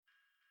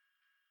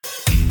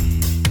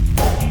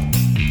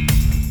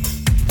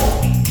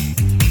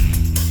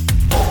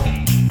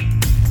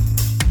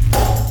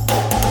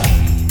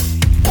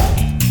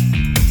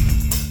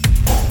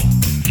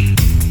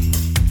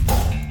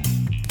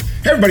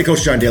Everybody,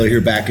 Coach John Daly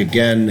here back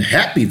again.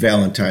 Happy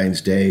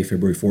Valentine's Day,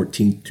 February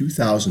 14th,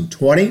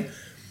 2020.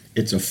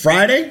 It's a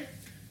Friday,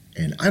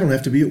 and I don't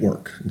have to be at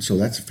work. And so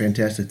that's a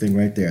fantastic thing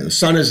right there. The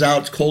sun is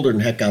out. It's colder than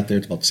heck out there.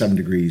 It's about 7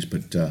 degrees,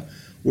 but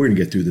we're going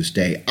to get through this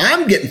day.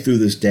 I'm getting through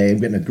this day. I'm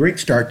getting a great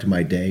start to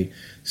my day,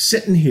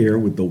 sitting here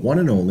with the one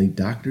and only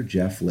Dr.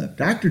 Jeff Lipp.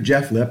 Dr.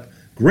 Jeff Lipp,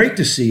 great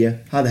to see you.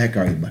 How the heck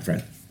are you, my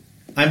friend?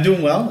 I'm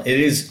doing well. It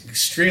is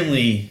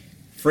extremely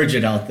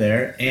frigid out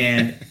there,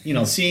 and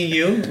seeing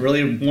you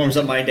really warms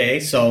up my day.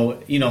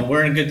 So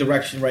we're in a good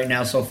direction right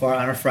now so far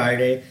on a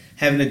Friday.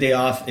 Having the day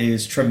off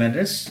is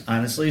tremendous,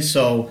 honestly.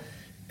 So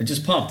I'm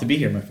just pumped to be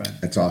here, my friend.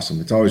 That's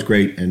awesome. It's always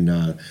great,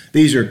 and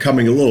these are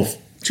coming a little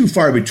too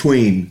far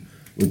between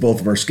with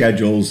both of our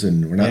schedules,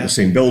 and we're not in the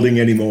same building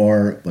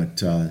anymore.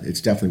 But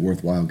it's definitely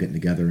worthwhile getting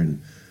together, and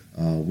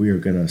we are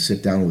going to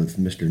sit down with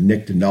Mr.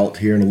 Nick Denault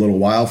here in a little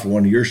while for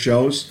one of your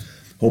shows.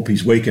 Hope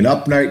he's waking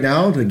up right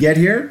now to get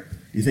here.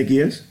 You think he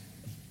is?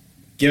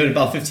 Give it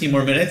about 15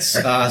 more minutes,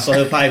 so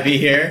he'll probably be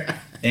here.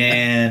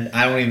 And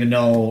I don't even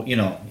know,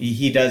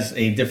 he does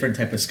a different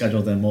type of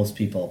schedule than most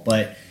people.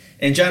 But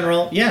in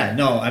general,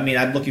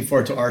 I'm looking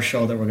forward to our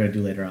show that we're going to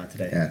do later on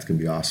today. Yeah, it's going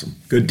to be awesome.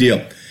 Good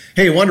deal.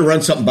 Hey, I wanted to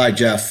run something by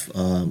Jeff.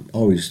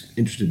 Always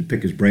interested to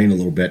pick his brain a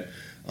little bit.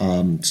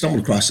 Stumbled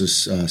across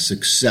this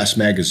Success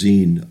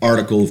Magazine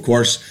article, of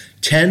course,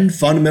 10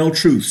 fundamental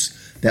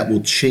truths that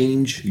will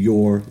change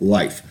your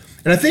life.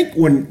 And I think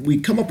when we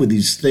come up with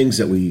these things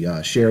that we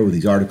share with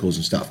these articles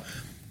and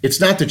stuff, it's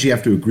not that you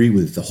have to agree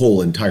with the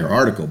whole entire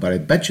article, but I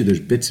bet you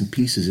there's bits and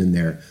pieces in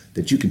there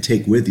that you can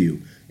take with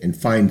you and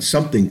find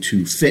something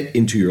to fit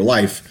into your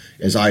life,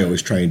 as I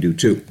always try and do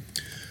too.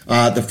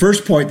 The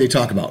first point they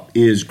talk about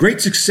is great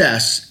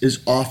success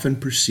is often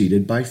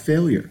preceded by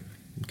failure.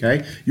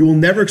 Okay? You will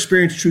never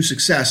experience true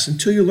success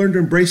until you learn to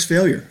embrace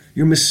failure.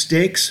 Your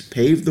mistakes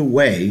pave the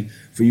way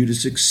for you to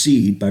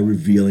succeed by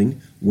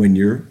revealing when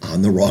you're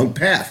on the wrong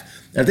path.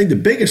 And I think the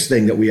biggest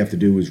thing that we have to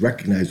do is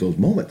recognize those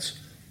moments.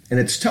 And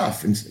it's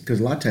tough because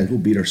a lot of times we'll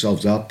beat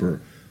ourselves up,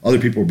 or other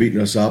people are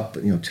beating us up,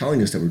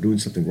 telling us that we're doing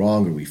something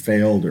wrong, or we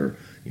failed, or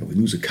we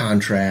lose a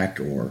contract,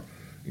 or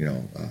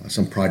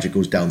some project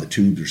goes down the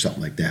tubes or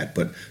something like that.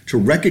 But to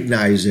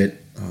recognize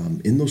it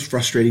in those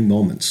frustrating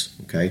moments,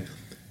 okay?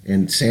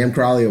 And Sam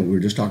Crowley, we were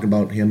just talking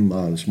about him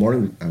this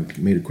morning. I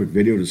made a quick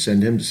video to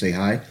send him to say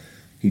hi.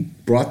 He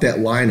brought that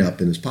line up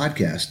in his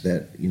podcast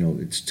that,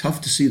 it's tough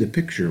to see the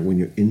picture when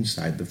you're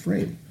inside the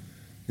frame.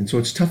 And so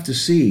it's tough to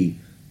see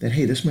that,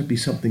 hey, this might be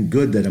something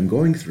good that I'm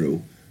going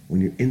through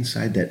when you're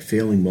inside that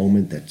failing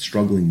moment, that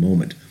struggling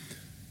moment.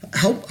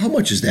 How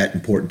much is that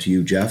important to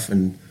you, Jeff?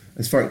 And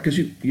as far, because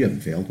you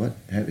haven't failed, what?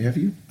 Have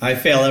you? I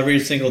fail every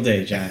single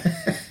day, John.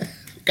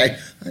 Okay.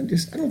 I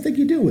don't think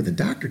you do with a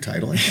doctor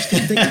title. I just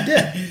don't think you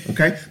did.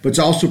 Okay. But it's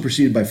also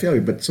preceded by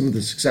failure. But some of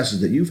the successes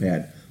that you've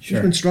had,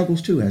 there's been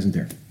struggles too, hasn't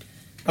there?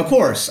 Of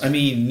course. I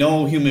mean,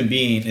 no human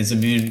being is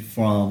immune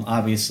from,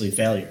 obviously,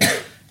 failure.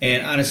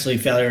 And honestly,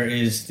 failure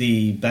is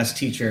the best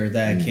teacher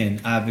that can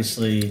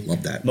obviously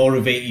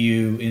motivate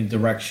you in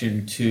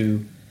direction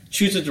to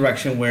choose a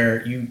direction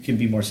where you can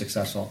be more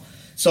successful.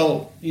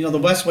 So, the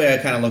best way I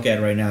kind of look at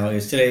it right now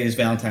is today is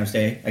Valentine's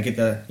Day. I get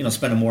to,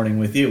 spend a morning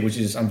with you, which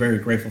is I'm very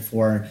grateful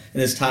for.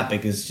 And this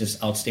topic is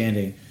just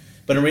outstanding.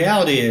 But in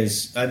reality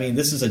is,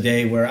 this is a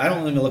day where I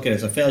don't even look at it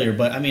as a failure,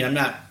 but I'm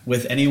not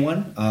with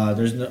anyone.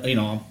 There's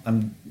no,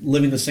 I'm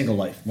living the single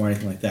life more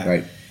anything like that.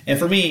 Right. And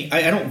for me,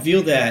 I don't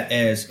view that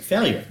as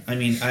failure.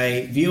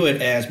 I view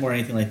it as more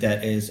anything like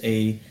that as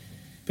a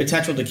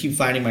potential to keep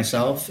finding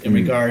myself in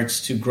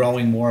regards to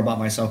growing more about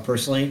myself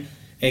personally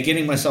and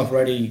getting myself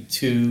ready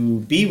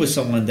to be with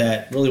someone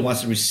that really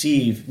wants to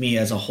receive me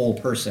as a whole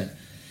person.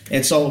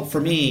 And so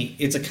for me,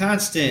 it's a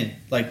constant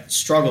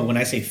struggle. When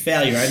I say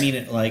failure, I mean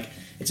it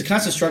it's a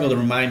constant struggle to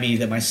remind me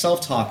that my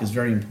self-talk is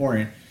very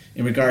important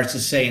in regards to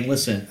saying,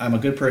 listen, I'm a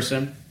good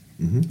person.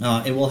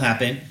 It will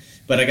happen,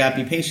 but I got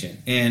to be patient.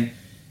 And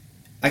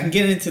I can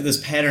get into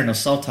this pattern of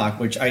self-talk,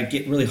 which I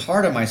get really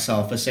hard on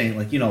myself as saying,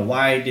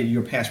 why did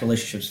your past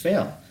relationships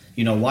fail?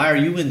 Why are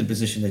you in the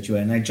position that you're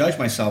in? And I judge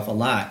myself a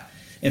lot.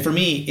 And for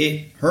me,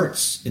 it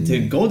hurts to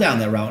go down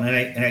that route.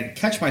 And I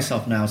catch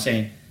myself now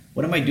saying,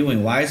 what am I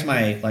doing? Why is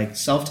my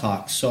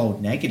self-talk so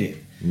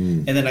negative?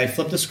 And then I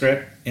flip the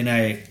script and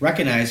I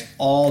recognize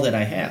all that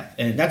I have.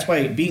 And that's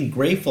why being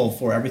grateful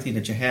for everything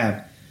that you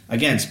have,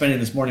 again, spending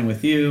this morning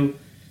with you,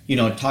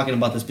 talking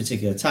about this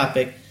particular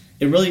topic,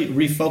 it really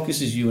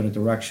refocuses you in a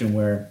direction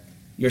where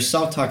your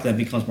self-talk then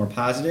becomes more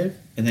positive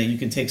and that you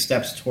can take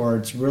steps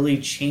towards really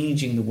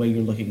changing the way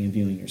you're looking and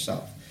viewing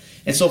yourself.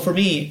 And so for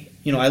me,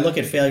 I look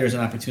at failure as an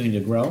opportunity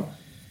to grow.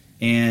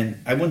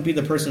 And I wouldn't be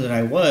the person that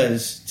I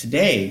was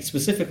today,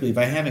 specifically, if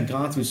I haven't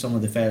gone through some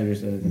of the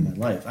failures that are in my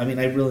life. I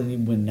really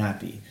would not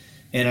be.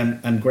 And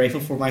I'm grateful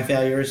for my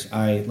failures.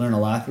 I learn a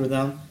lot through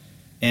them.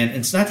 And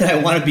it's not that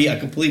I want to be a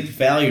complete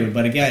failure,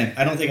 but again,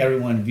 I don't think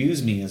everyone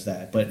views me as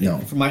that. But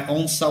for my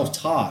own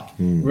self-talk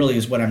really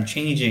is what I'm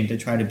changing to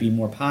try to be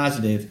more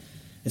positive,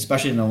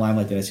 especially in the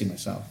limelight that I see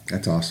myself.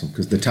 That's awesome,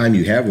 because the time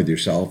you have with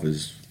yourself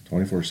is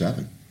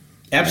 24/7.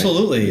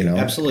 Absolutely, right?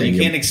 absolutely.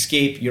 You can't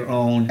escape your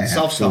own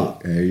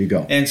self-talk. There you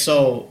go. And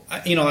so,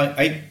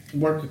 I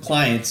work with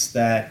clients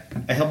that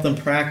I help them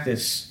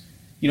practice,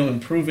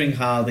 improving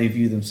how they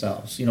view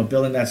themselves.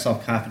 Building that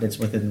self-confidence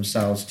within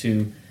themselves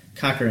to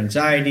conquer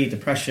anxiety,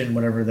 depression,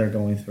 whatever they're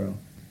going through.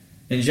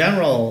 In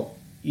general,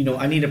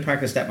 I need to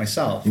practice that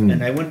myself,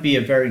 and I wouldn't be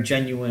a very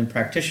genuine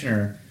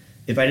practitioner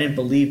if I didn't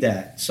believe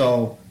that.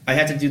 So I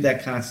have to do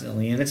that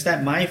constantly, and it's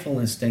that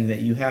mindfulness thing that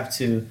you have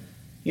to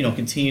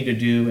continue to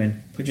do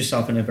and put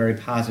yourself in a very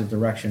positive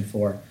direction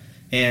for.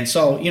 And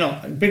so,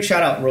 big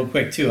shout out real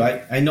quick too.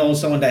 I know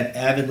someone that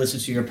avid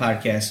listens to your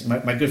podcast,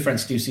 my good friend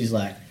Steve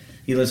Cieslak.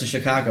 He lives in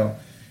Chicago.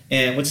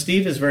 And what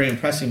Steve is very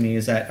impressing me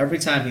is that every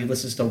time he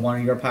listens to one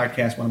of your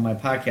podcasts, one of my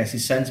podcasts, he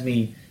sends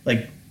me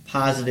like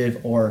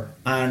positive or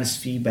honest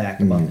feedback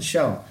about the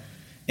show.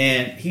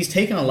 And he's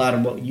taken a lot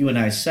of what you and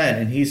I said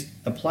and he's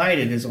applied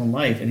it in his own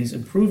life and he's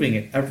improving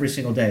it every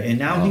single day. And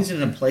now he's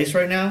in a place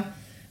right now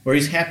where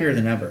he's happier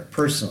than ever,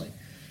 personally.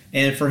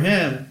 And for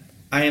him,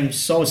 I am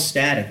so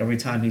ecstatic every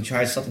time he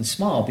tries something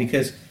small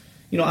because,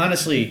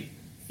 honestly,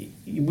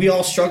 we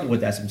all struggle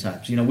with that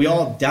sometimes. We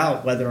all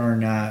doubt whether or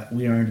not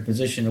we are in a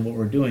position of what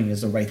we're doing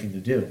is the right thing to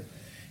do.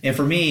 And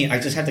for me, I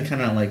just have to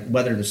kind of like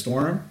weather the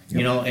storm,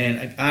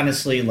 and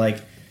honestly,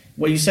 like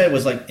what you said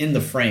was like in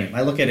the frame.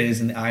 I look at it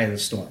as in the eye of the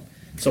storm.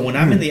 So when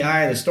I'm in the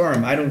eye of the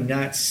storm, I do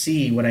not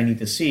see what I need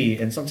to see.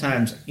 And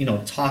sometimes,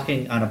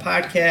 talking on a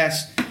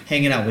podcast,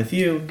 hanging out with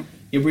you,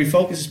 it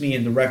refocuses me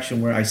in a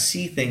direction where I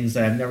see things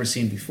that I've never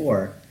seen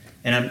before,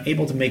 and I'm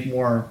able to make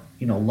more,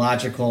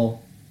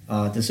 logical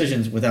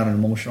decisions without an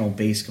emotional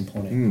base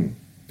component.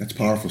 That's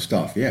powerful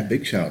stuff. Yeah,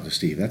 big shout out to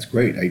Steve. That's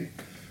great. I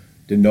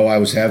didn't know I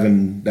was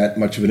having that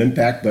much of an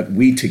impact, but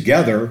we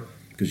together,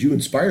 because you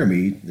inspire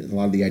me, a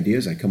lot of the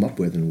ideas I come up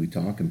with and we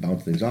talk and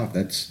bounce things off,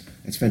 that's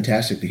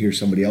fantastic to hear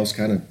somebody else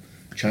kind of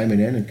chiming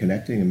in and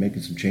connecting and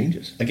making some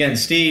changes. Again,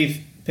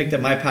 Steve picked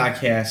up my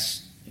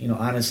podcast,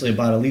 honestly,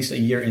 about at least a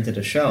year into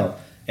the show.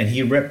 And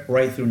he ripped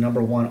right through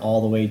number one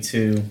all the way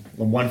to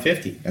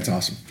 150. That's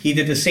awesome. He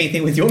did the same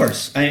thing with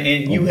yours.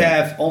 And you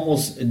have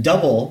almost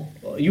double.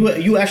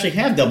 You actually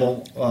have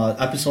double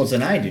episodes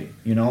than I do,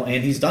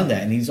 and he's done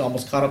that. And he's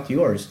almost caught up to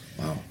yours.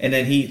 Wow. And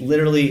then he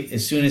literally,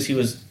 as soon as he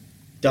was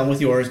done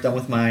with yours, done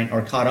with mine,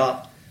 or caught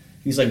up,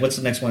 he's like, what's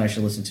the next one I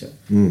should listen to?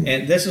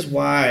 And this is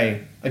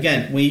why,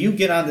 again, when you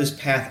get on this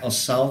path of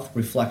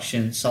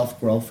self-reflection,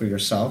 self-growth for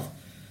yourself,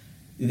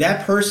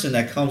 that person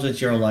that comes into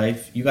your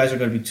life, you guys are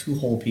going to be two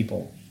whole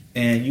people.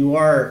 And you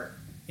are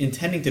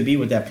intending to be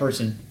with that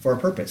person for a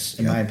purpose,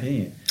 in my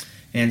opinion.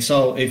 And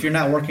so if you're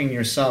not working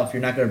yourself,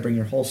 you're not going to bring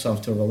your whole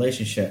self to a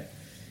relationship.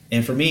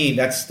 And for me,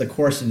 that's the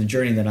course and the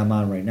journey that I'm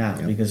on right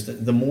now. Because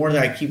the more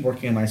that I keep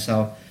working on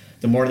myself,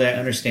 the more that I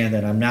understand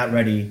that I'm not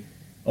ready,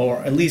 or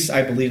at least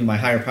I believe in my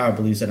higher power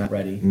believes that I'm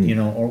ready,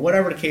 or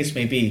whatever the case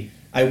may be,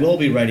 I will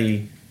be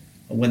ready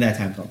when that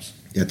time comes.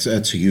 That's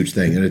a huge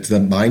thing. And it's the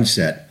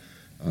mindset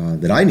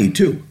that I need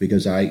too,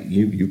 because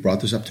you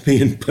brought this up to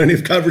me in plenty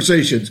of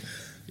conversations,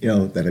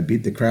 that I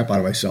beat the crap out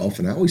of myself,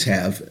 and I always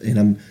have,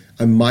 and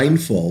I'm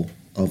mindful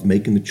of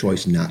making the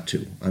choice not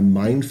to. I'm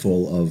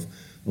mindful of,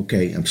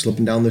 okay, I'm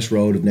slipping down this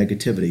road of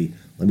negativity.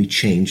 Let me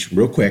change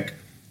real quick,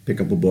 pick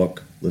up a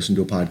book, listen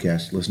to a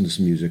podcast, listen to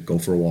some music, go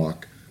for a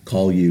walk,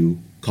 call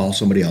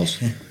somebody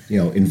else,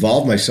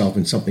 involve myself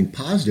in something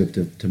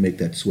positive to make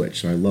that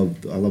switch. So I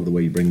love the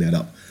way you bring that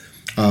up.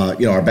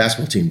 Our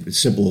basketball team, it's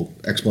simple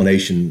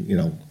explanation,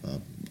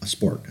 a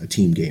sport, a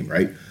team game,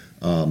 right?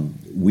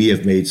 We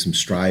have made some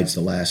strides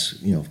the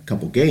last,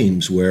 couple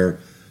games where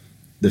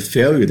the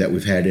failure that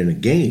we've had in a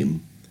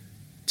game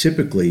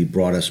typically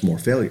brought us more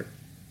failure.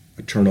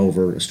 A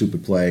turnover, a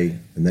stupid play,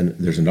 and then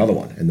there's another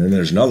one, and then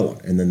there's another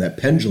one. And then that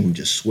pendulum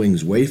just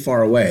swings way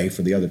far away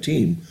for the other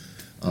team.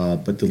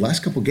 But the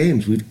last couple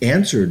games, we've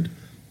answered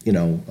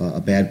a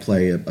bad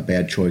play, a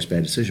bad choice,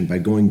 bad decision by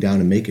going down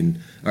and making.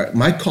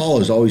 My call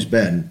has always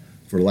been,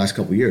 for the last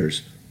couple of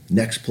years,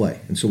 next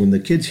play. And so when the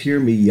kids hear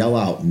me yell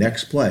out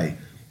next play,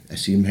 I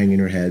see them hanging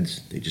their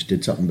heads. They just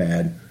did something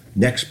bad.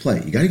 Next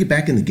play. You got to get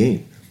back in the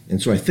game.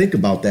 And so I think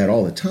about that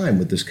all the time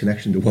with this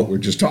connection to what we're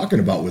just talking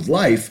about with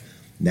life.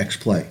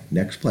 Next play,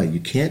 next play. You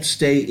can't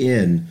stay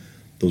in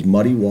those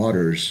muddy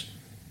waters.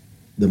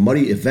 The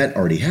muddy event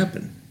already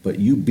happened, but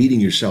you beating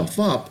yourself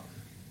up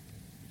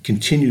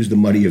continues the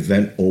muddy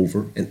event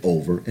over and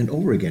over and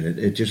over again.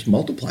 It just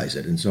multiplies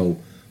it. And so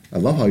I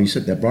love how you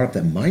said that, brought up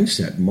that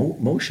mindset,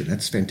 motion.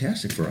 That's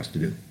fantastic for us to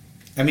do.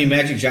 I mean,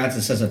 Magic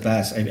Johnson says it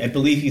best. I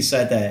believe he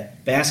said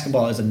that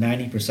basketball is a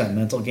 90%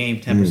 mental game,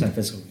 10%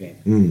 physical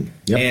game.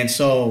 Yep. And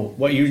so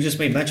what you just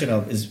made mention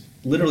of is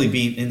literally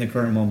being in the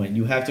current moment.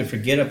 You have to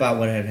forget about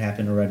what had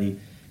happened already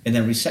and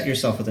then reset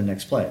yourself with the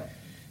next play.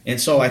 And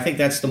so I think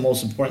that's the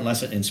most important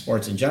lesson in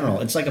sports in general.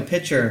 It's like a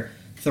pitcher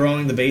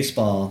throwing the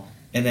baseball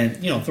and then,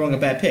 throwing a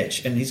bad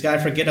pitch. And he's got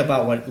to forget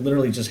about what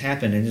literally just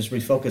happened and just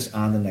refocus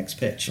on the next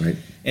pitch. Right.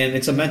 And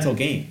it's a mental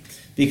game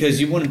because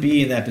you wouldn't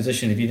be in that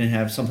position if you didn't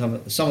have some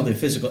of the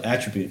physical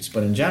attributes.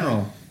 But in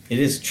general, it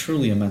is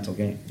truly a mental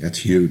game. That's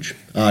huge.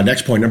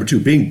 Next point, number 2,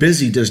 being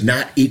busy does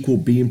not equal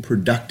being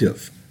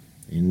productive.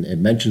 And it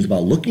mentions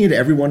about looking at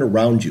everyone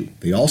around you.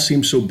 They all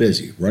seem so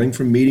busy, running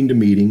from meeting to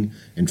meeting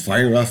and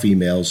firing off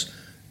emails.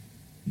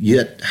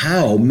 Yet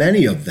how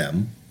many of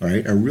them, all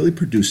right, are really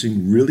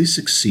producing, really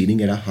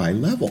succeeding at a high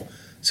level?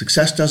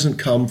 Success doesn't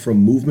come from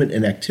movement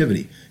and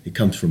activity. It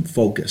comes from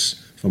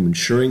focus, from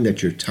ensuring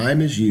that your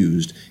time is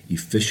used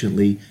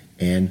efficiently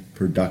and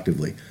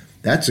productively.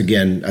 That's,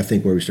 again, I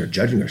think, where we start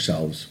judging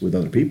ourselves with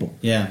other people.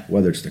 Yeah.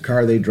 Whether it's the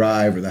car they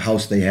drive or the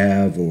house they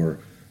have, or,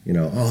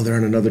 oh, they're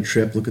on another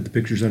trip, look at the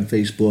pictures on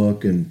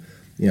Facebook. And,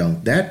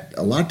 that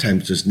a lot of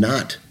times does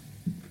not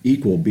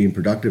equal being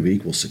productive,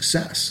 equal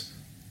success.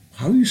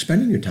 How are you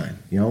spending your time?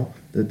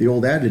 The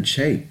old adage,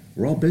 hey,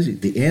 we're all busy.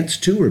 The ants,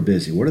 too, are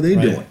busy. What are they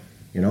doing?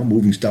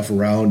 Moving stuff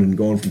around and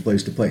going from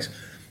place to place.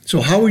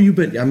 So how are you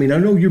been? I mean, I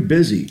know you're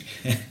busy,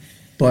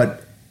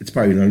 but it's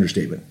probably an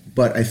understatement.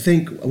 But I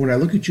think when I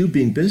look at you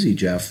being busy,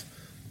 Jeff,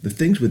 the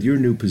things with your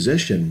new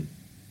position,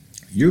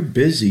 you're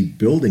busy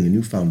building a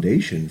new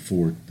foundation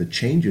for the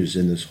changes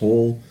in this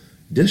whole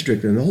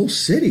district and the whole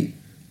city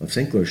of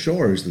St. Clair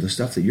Shores, the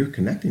stuff that you're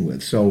connecting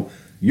with. So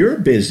you're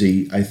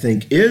busy, I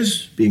think,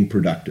 is being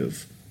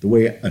productive, the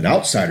way an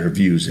outsider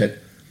views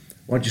it.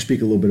 Why don't you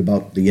speak a little bit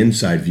about the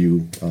inside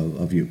view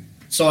of you?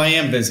 So I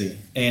am busy,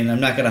 and I'm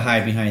not going to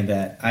hide behind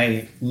that.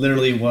 I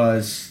literally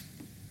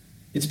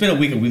it's been a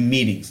week of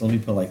meetings, let me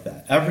put it like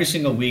that. Every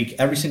single week,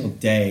 every single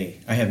day,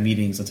 I have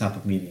meetings on top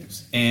of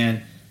meetings.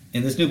 And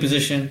in this new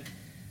position,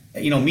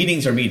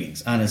 meetings are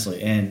meetings,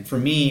 honestly. And for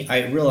me,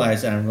 I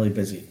realize that I'm really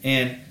busy.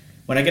 And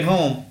when I get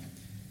home,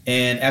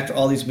 and after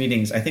all these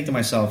meetings, I think to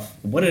myself,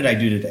 what did I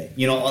do today?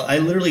 I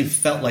literally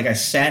felt like I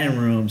sat in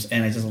rooms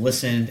and I just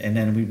listened, and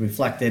then we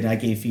reflected, and I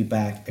gave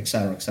feedback, et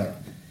cetera, et cetera.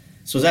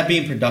 So is that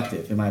being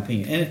productive, in my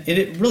opinion? And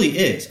it really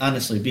is,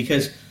 honestly,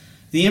 because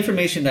the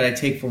information that I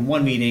take from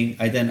one meeting,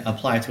 I then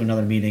apply to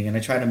another meeting, and I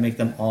try to make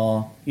them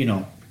all,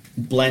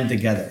 blend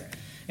together.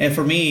 And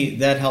for me,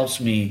 that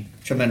helps me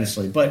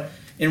tremendously. But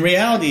in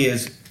reality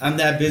is, I'm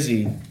that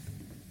busy,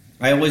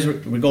 I always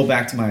go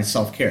back to my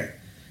self-care.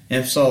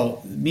 And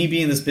so me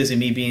being this busy,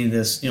 me being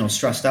this,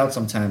 stressed out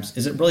sometimes,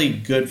 is it really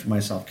good for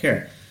my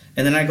self-care?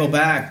 And then I go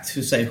back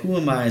to say, who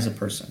am I as a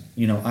person?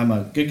 I'm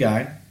a good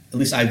guy. At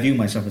least I view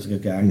myself as a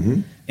good guy.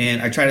 Mm-hmm.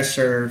 And I try to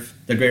serve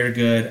the greater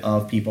good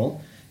of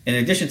people. In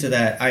addition to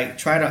that, I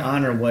try to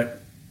honor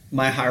what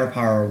my higher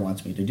power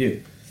wants me to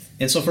do.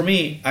 And so for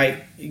me,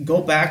 I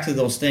go back to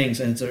those things,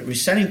 and it's a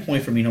resetting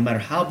point for me, no matter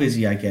how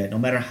busy I get, no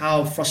matter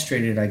how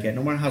frustrated I get,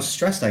 no matter how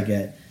stressed I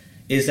get,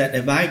 is that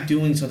am I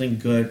doing something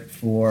good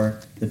for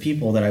the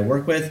people that I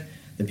work with,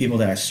 the people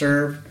that I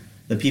serve,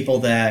 the people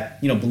that,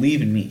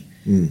 believe in me.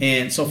 Mm.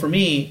 And so for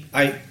me,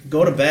 I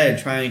go to bed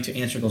trying to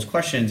answer those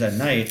questions at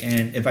night,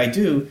 and if I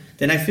do,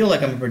 then I feel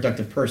like I'm a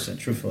productive person,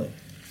 truthfully.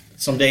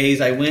 Some days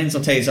I win,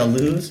 some days I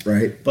lose.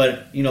 Right.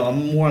 But,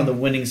 I'm more on the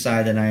winning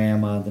side than I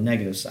am on the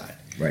negative side.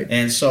 Right.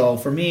 And so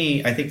for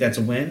me, I think that's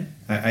a win.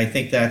 I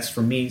think that's,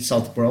 for me,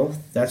 self-growth.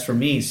 That's, for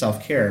me,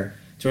 self-care.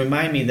 To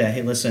remind me that,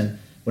 hey, listen,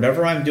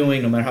 whatever I'm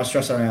doing, no matter how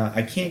stressed I am,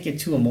 I can't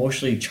get too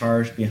emotionally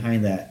charged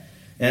behind that.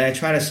 And I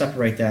try to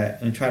separate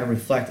that and try to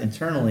reflect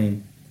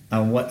internally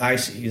on what I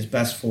see is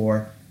best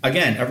for,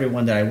 again,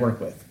 everyone that I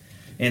work with.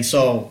 And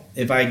so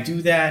if I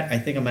do that, I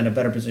think I'm in a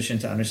better position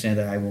to understand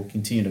that I will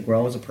continue to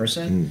grow as a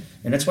person. Mm.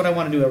 And that's what I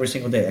want to do every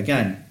single day.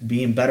 Again,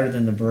 being better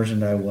than the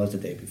version that I was the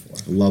day before.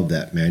 I love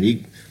that,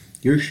 man.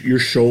 Your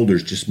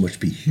shoulders just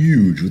must be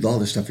huge with all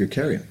the stuff you're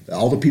carrying.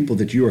 All the people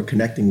that you are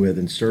connecting with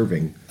and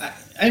serving.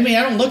 I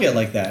don't look at it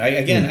like that.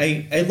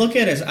 I look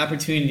at it as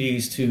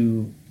opportunities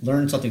to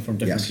learn something from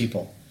different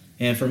people.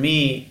 And for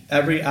me,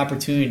 every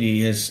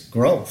opportunity is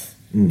growth.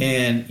 Mm.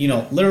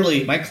 And,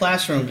 literally, my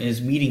classroom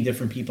is meeting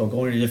different people,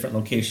 going to different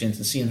locations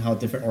and seeing how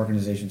different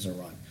organizations are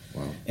run.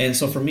 Wow. And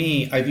so for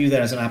me, I view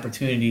that as an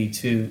opportunity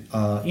to,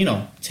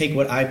 take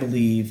what I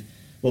believe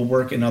will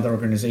work in other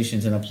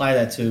organizations and apply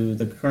that to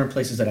the current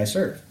places that I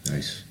serve.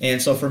 Nice.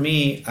 And so for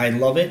me, I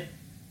love it.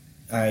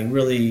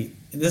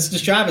 This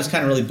job is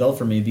kind of really built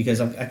for me because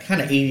I'm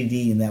kind of ADD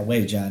in that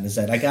way, John, is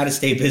that I got to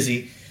stay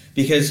busy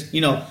because,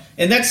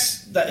 and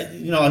that's,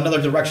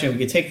 another direction we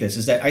could take this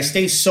is that I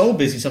stay so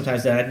busy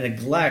sometimes that I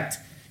neglect,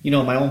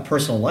 my own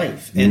personal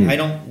life. And I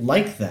don't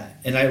like that.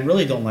 And I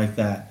really don't like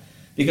that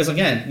because,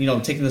 again,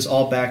 taking this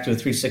all back to a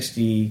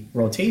 360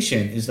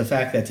 rotation is the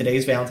fact that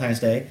today's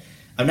Valentine's Day.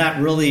 I'm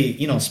not really,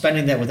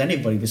 spending that with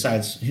anybody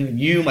besides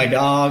you, my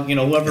dog,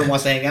 whoever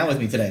wants to hang out with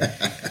me today.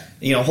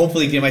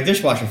 Hopefully get my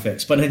dishwasher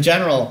fixed. But in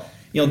general,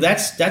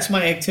 that's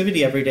my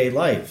activity everyday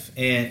life.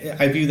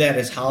 And I view that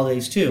as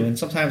holidays too. And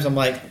sometimes I'm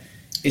like,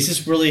 is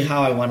this really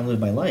how I want to live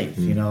my life?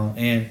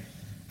 And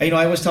I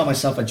always tell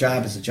myself a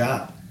job is a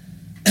job.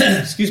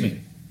 Excuse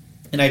me.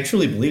 And I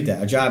truly believe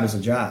that a job is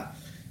a job.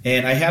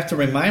 And I have to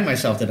remind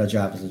myself that a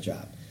job is a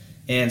job.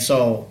 And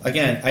so,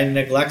 again, I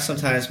neglect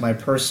sometimes my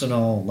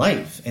personal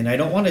life, and I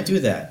don't want to do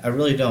that. I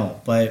really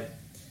don't. But,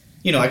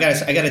 I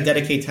got to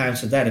dedicate time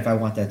to that if I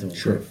want that to improve.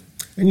 Sure.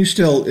 And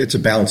it's a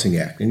balancing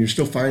act, and you're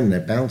still finding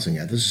that balancing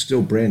act. This is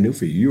still brand new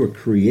for you. You are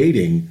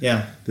creating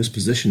this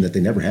position that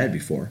they never had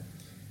before.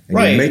 And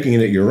right. you're making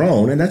it your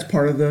own, and that's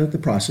part of the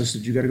process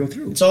that you got to go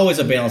through. It's always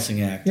a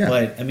balancing act. Yeah.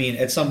 But, I mean,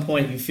 at some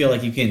point you feel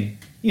like you can,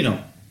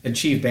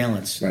 achieve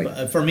balance. Right.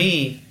 But for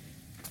me,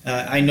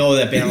 I know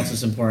that balance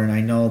is important.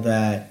 I know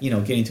that,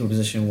 getting to a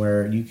position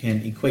where you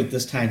can equate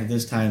this time to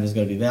this time is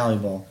going to be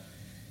valuable.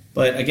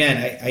 But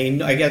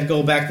again, I got to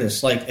go back to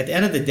this. Like, at the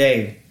end of the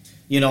day,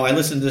 I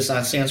listened to this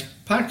on Sam's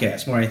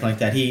podcast, more or anything like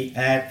that. He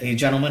had a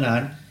gentleman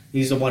on.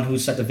 He's the one who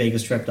set the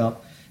Vegas trip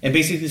up. And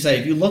basically said,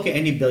 if you look at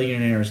any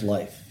billionaire's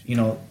life,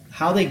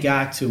 how they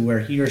got to where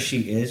he or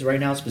she is right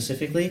now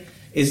specifically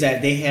is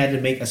that they had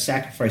to make a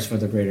sacrifice for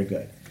the greater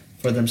good,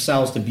 for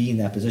themselves to be in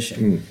that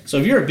position. So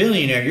if you're a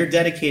billionaire, you're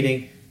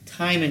dedicating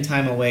time and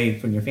time away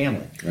from your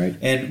family. Right.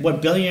 And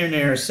what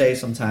billionaires say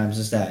sometimes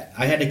is that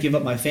I had to give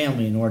up my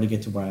family in order to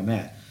get to where I'm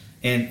at.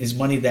 And is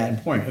money that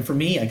important? And for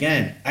me,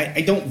 again,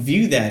 I don't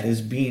view that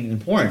as being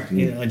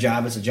important. A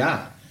job is a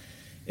job.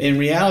 In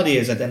reality,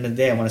 is at the end of the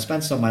day, I want to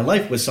spend some of my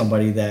life with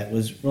somebody that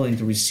was willing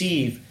to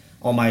receive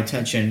all my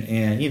attention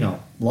and,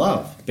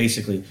 love,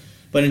 basically.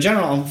 But in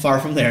general, I'm far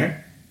from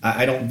there.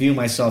 I don't view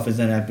myself as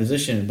in that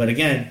position. But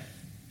again,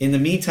 in the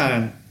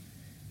meantime,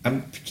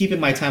 I'm keeping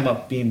my time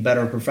up being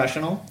better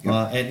professional,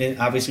 and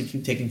obviously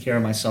keep taking care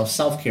of myself,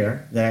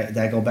 self-care that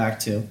I go back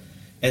to.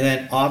 And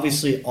then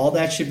obviously all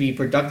that should be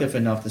productive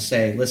enough to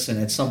say,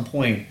 listen, at some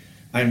point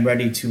I'm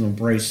ready to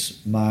embrace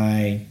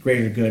my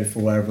greater good for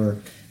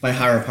whatever my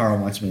higher power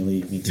wants me to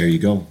lead me to. There you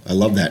go. I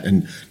love that.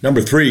 And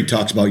number 3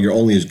 talks about you're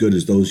only as good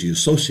as those you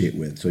associate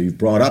with. So you've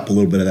brought up a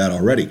little bit of that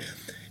already.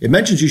 It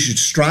mentions you should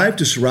strive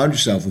to surround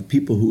yourself with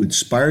people who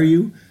inspire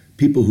you,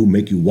 people who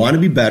make you want to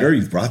be better.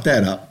 You've brought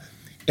that up.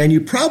 And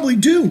you probably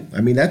do.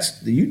 I mean,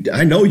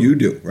 I know you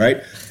do,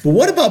 right? But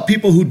what about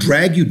people who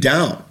drag you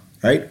down,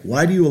 right?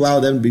 Why do you allow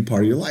them to be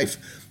part of your life?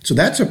 So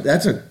that's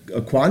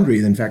a quandary.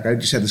 In fact, I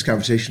just had this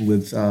conversation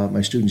with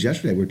my students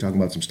yesterday. We were talking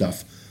about some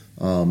stuff.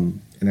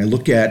 And I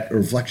look at a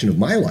reflection of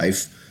my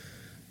life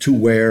to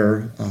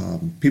where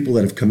people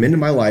that have come into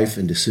my life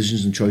and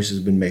decisions and choices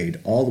have been made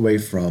all the way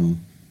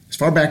from as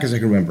far back as I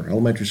can remember,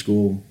 elementary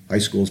school, high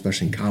school,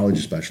 especially in college,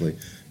 especially,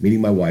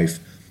 meeting my wife.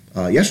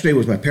 Yesterday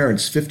was my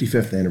parents'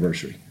 55th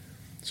anniversary.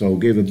 So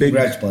gave a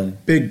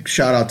big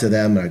shout out to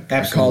them.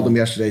 I called them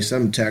yesterday,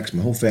 sent them a text.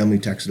 My whole family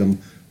texted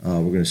them.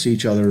 We're going to see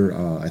each other,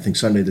 I think,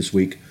 Sunday this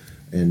week.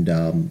 And,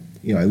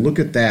 I look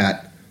at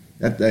that,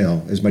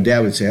 as my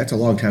dad would say, that's a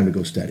long time to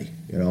go steady,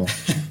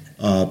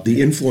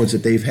 The influence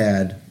that they've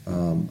had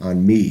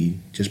on me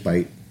just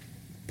by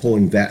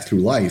pulling that through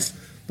life.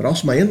 But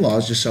also my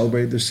in-laws just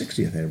celebrated their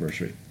 60th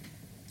anniversary.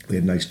 We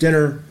had a nice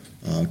dinner.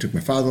 Took my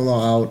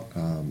father-in-law out.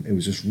 It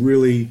was just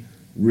really,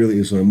 it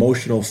was an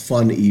emotional,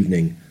 fun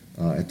evening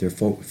at their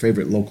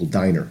favorite local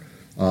diner.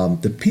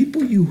 The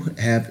people you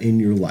have in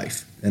your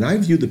life, and I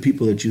view the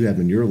people that you have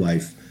in your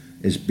life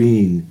as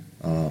being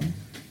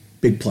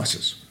big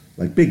pluses,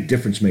 like big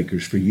difference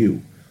makers for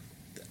you.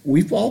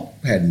 We've all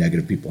had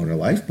negative people in our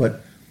life,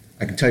 but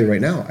I can tell you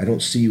right now, I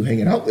don't see you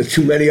hanging out with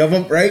too many of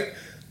them, right?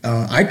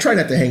 I try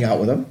not to hang out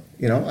with them.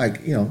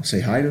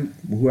 Say hi to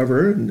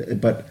whoever,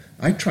 but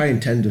I try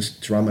and tend to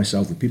surround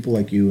myself with people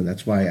like you, and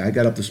that's why I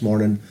got up this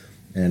morning.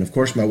 And, of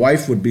course, my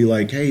wife would be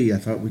like, hey, I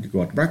thought we could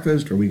go out to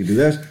breakfast or we could do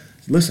this.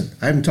 Listen,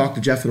 I haven't talked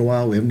to Jeff in a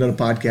while. We haven't done a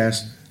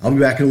podcast. I'll be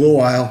back in a little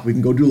while. We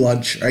can go do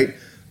lunch, right?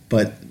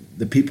 But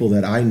the people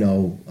that I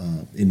know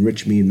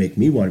enrich me and make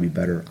me want to be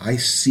better, I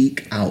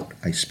seek out.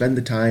 I spend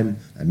the time.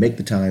 I make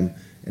the time.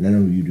 And I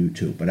know you do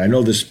too. But I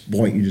know this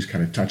point you just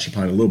kind of touched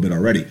upon a little bit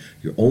already.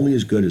 You're only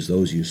as good as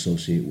those you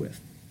associate with.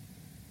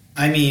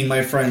 I mean,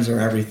 my friends are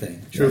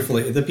everything,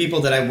 truthfully. Yeah. The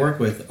people that I work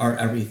with are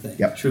everything,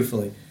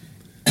 truthfully.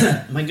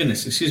 My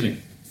goodness, excuse me.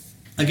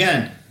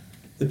 Again,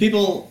 the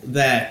people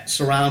that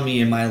surround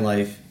me in my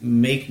life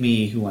make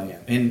me who I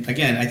am. And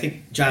again, I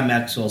think John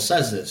Maxwell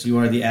says this. You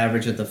are the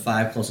average of the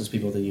 5 closest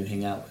people that you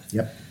hang out with.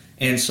 Yep.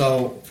 And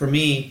so, for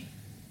me,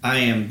 I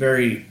am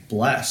very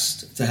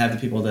blessed to have the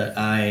people that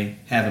I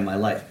have in my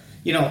life.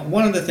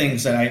 One of the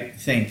things that I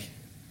think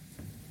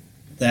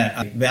that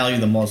I value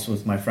the most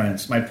with my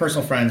friends, my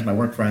personal friends, my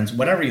work friends,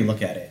 whatever you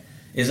look at it,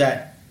 is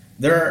that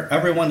they're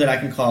everyone that I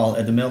can call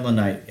at the middle of the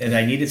night. If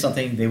I needed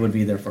something, they would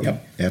be there for me.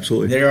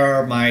 Absolutely. They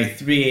are my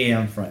 3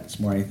 a.m. friends,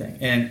 more than anything.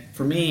 And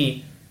for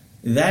me,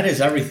 that is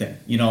everything.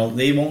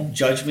 They won't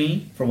judge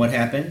me for what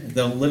happened.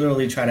 They'll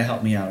literally try to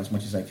help me out as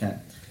much as I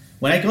can.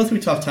 When I go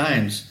through tough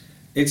times,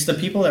 it's the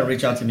people that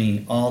reach out to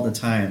me all the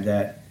time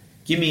that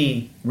give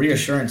me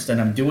reassurance that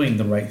I'm doing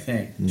the right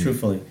thing,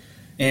 truthfully.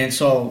 And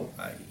so,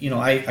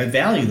 I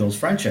value those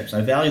friendships.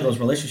 I value those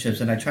relationships,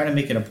 and I try to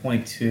make it a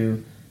point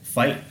to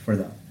fight for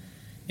them.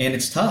 And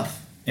it's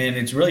tough. And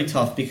it's really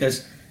tough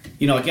because,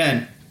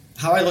 again,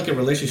 how I look at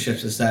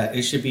relationships is that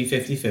it should be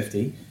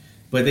 50-50.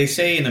 But they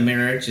say in a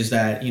marriage is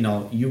that,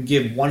 you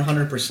give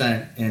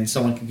 100% and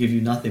someone can give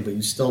you nothing, but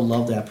you still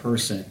love that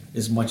person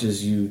as much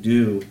as you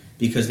do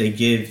because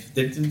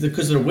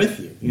because they're with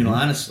you,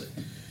 honestly.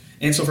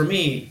 And so for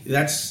me,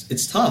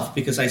 it's tough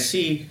because I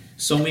see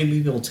so many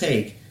people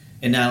take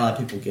and not a lot of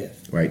people give.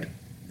 Right.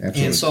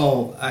 Absolutely. And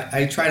so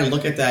I try to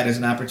look at that as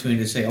an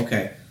opportunity to say,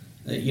 okay,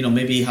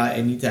 maybe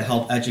I need to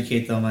help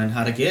educate them on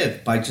how to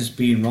give by just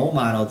being role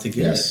model to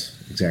give. Yes,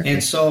 exactly.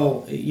 And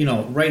so,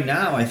 right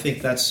now, I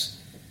think that's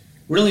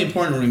really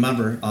important to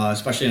remember,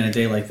 especially on a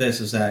day like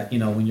this, is that,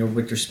 when you're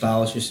with your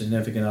spouse, your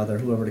significant other,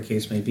 whoever the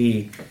case may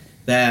be,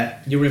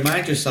 that you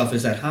remind yourself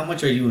is that how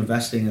much are you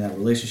investing in that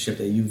relationship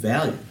that you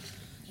value?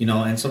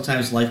 And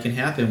sometimes life can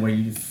happen where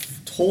you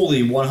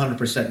totally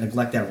 100%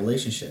 neglect that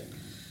relationship.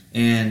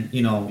 And,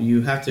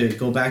 you have to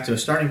go back to a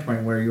starting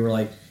point where you were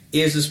like,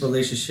 is this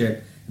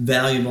relationship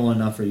valuable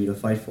enough for you to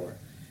fight for?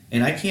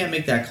 And I can't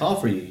make that call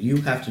for you. You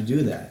have to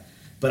do that.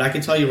 But I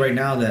can tell you right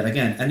now that,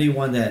 again,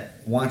 anyone that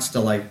wants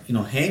to,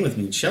 hang with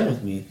me, chill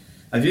with me,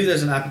 I view it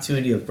as an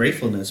opportunity of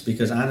gratefulness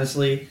because,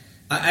 honestly,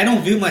 I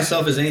don't view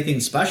myself as anything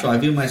special. I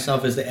view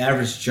myself as the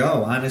average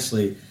Joe,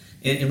 honestly,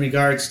 in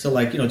regards to,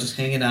 just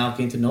hanging out,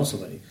 getting to know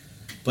somebody.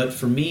 But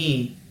for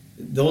me,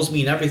 those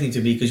mean everything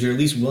to me because you're at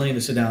least willing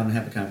to sit down and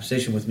have a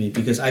conversation with me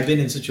because I've been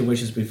in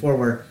situations before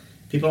where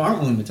people aren't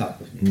willing to talk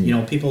with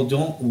me. People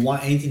don't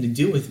want anything to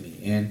do with me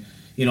and,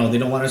 they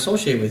don't want to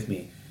associate with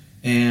me.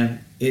 And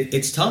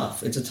it's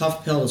tough. It's a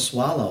tough pill to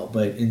swallow.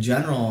 But in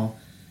general,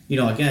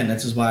 again,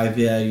 that's just why I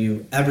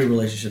value every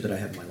relationship that I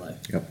have in my life.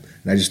 Yep.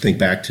 And I just think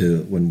back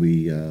to when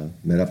we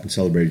met up and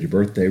celebrated your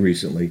birthday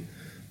recently.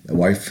 My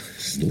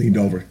wife leaned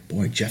over.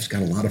 Boy, Jeff's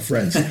got a lot of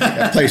friends.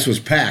 That place was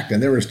packed,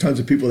 and there was tons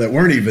of people that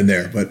weren't even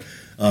there. But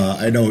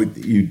I know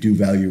you do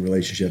value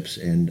relationships,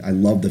 and I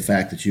love the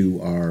fact that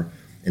you are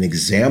an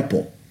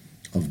example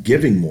of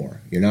giving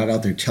more. You're not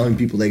out there telling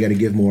people they got to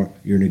give more.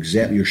 You're an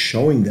example. You're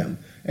showing them.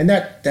 And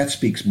that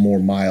speaks more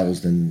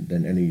miles than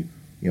any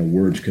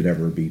words could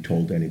ever be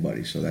told to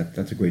anybody. So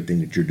that's a great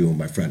thing that you're doing,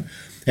 my friend.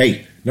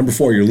 Hey, number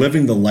 4, you're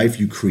living the life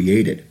you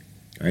created.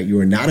 All right, you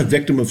are not a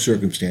victim of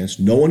circumstance.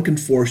 No one can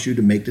force you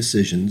to make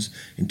decisions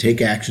and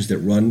take actions that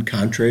run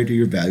contrary to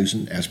your values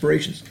and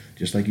aspirations.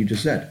 Just like you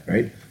just said,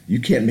 right? You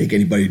can't make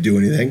anybody do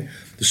anything.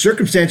 The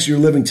circumstances you're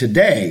living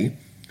today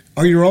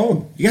are your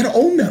own. You got to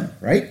own them,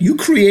 right? You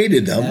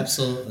created them.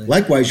 Absolutely.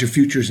 Likewise, your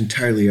future is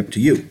entirely up to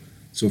you.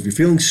 So if you're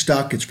feeling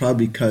stuck, it's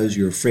probably because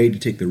you're afraid to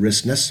take the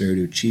risks necessary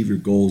to achieve your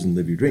goals and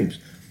live your dreams.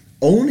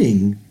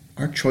 Owning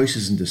our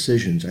choices and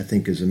decisions, I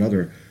think, is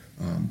another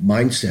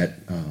mindset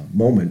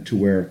moment to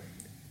where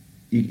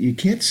you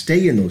can't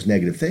stay in those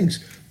negative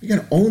things. You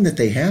got to own that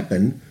they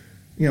happen.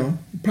 You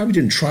probably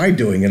didn't try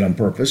doing it on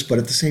purpose, but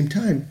at the same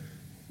time,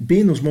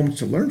 be in those moments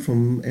to learn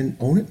from them and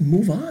own it and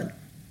move on.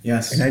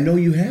 Yes. And I know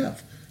you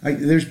have.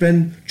 There's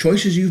been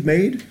choices you've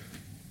made,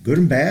 good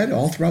and bad,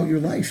 all throughout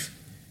your life.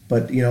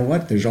 But you know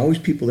what? There's always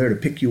people there to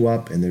pick you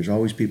up, and there's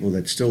always people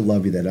that still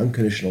love you, that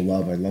unconditional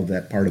love. I love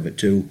that part of it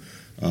too.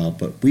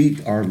 But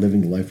we are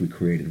living the life we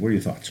created. What are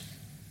your thoughts?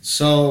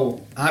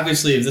 So,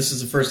 obviously, if this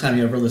is the first time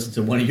you ever listened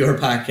to one of your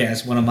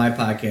podcasts, one of my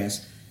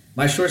podcasts,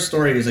 my short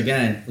story is,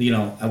 again,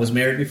 I was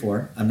married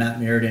before. I'm not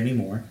married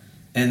anymore.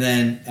 And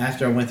then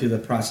after I went through the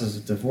process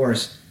of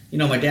divorce,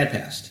 my dad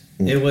passed.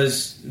 It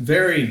was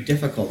very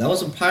difficult. That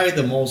was probably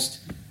the most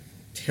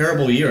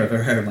terrible year I've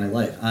ever had in my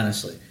life,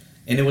 honestly.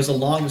 And it was the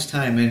longest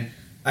time. And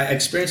I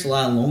experienced a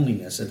lot of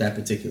loneliness at that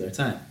particular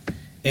time.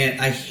 And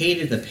I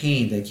hated the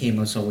pain that came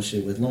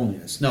associated with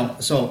loneliness. No,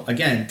 so,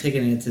 again,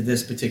 taking it to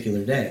this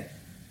particular day,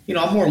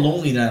 I'm more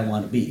lonely than I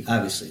want to be,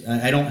 obviously.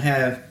 I don't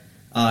have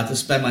to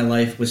spend my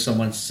life with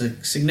someone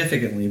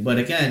significantly. But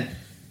again,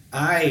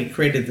 I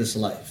created this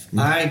life.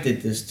 I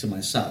did this to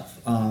myself.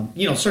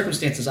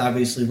 Circumstances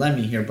obviously led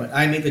me here, but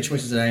I made the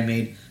choices that I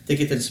made to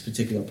get to this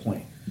particular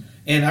point.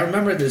 And I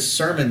remember this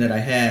sermon that I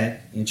had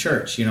in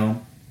church,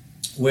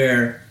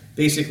 where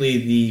basically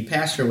the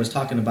pastor was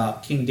talking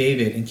about King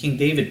David and King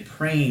David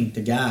praying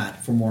to God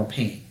for more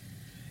pain.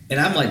 And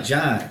I'm like,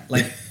 John,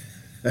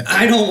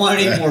 I don't want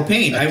any more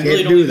pain. I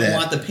really don't even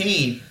want the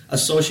pain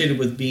associated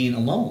with being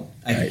alone.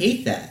 I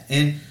hate that.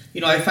 And,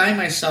 I find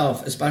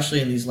myself,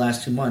 especially in these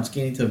last 2 months,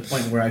 getting to a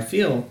point where I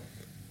feel,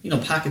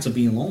 pockets of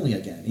being lonely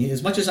again.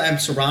 As much as I'm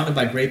surrounded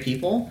by great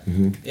people,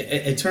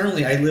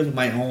 eternally I live with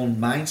my own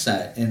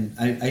mindset, and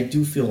I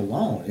do feel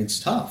alone. It's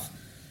tough.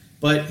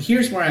 But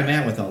here's where I'm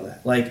at with all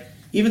that.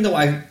 Even though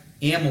I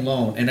am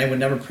alone and I would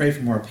never pray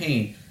for more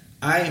pain,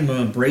 I am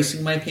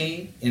embracing my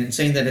pain and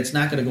saying that it's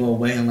not going to go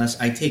away unless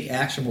I take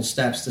actionable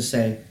steps to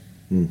say,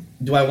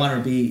 do I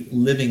want to be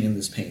living in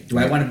this pain? Do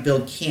I want to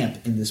build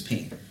camp in this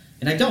pain?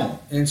 And I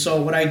don't. And so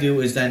what I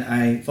do is then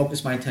I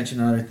focus my attention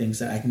on other things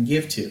that I can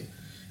give to.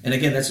 And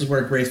again, this is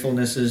where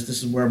gracefulness is.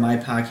 This is where my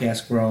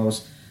podcast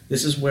grows.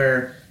 This is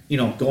where,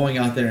 going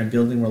out there and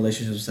building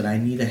relationships that I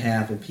need to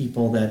have with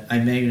people that I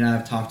may not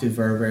have talked to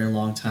for a very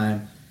long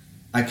time,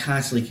 I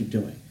constantly keep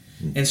doing.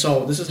 And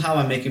so this is how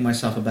I'm making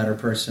myself a better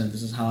person.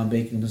 This is how I'm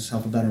making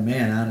myself a better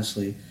man,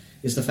 honestly,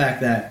 is the fact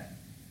that,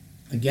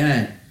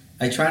 again,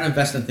 I try to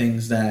invest in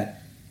things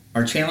that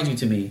are challenging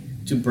to me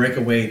to break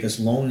away this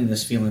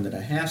loneliness feeling that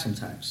I have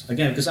sometimes.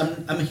 Again, because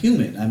I'm a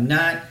human. I'm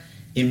not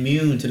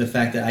immune to the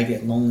fact that I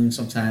get lonely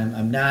sometimes.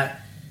 I'm not,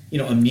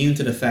 immune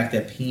to the fact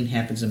that pain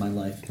happens in my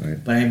life.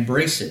 Right. But I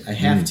embrace it. I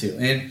have to.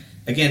 And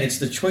again, it's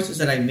the choices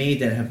that I made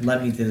that have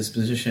led me to this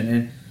position.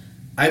 And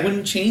I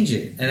wouldn't change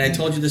it. And I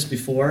told you this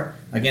before.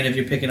 Again, if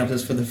you're picking up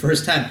this for the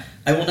first time,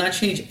 I will not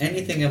change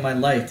anything in my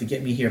life to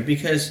get me here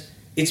because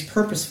it's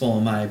purposeful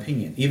in my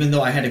opinion. Even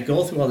though I had to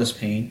go through all this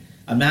pain,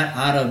 I'm not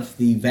out of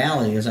the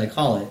valley, as I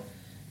call it.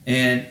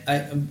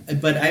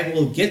 But I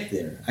will get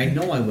there. I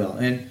know I will.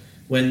 And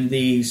when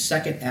the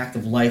second act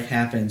of life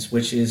happens,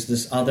 which is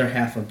this other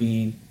half of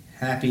being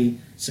happy,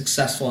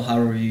 successful,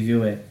 however you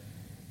view it,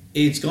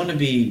 it's going to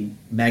be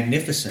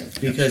magnificent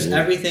because Absolutely.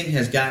 everything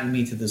has gotten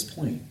me to this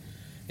point.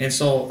 And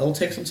so it'll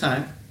take some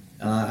time.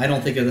 I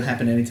don't think it'll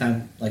happen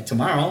anytime like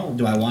tomorrow.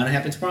 Do I want it to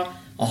happen tomorrow?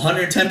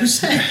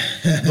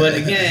 110%. But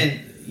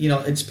again,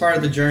 it's part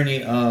of the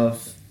journey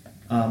of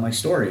my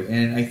story.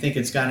 And I think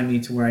it's gotten me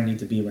to where I need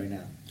to be right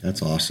now.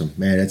 That's awesome,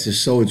 man. It's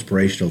just so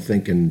inspirational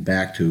thinking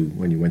back to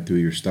when you went through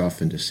your stuff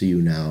and to see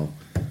you now.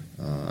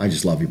 I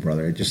just love you,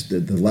 brother. It just the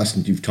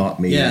lessons you've taught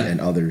me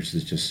and others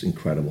is just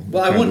incredible.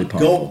 Well, I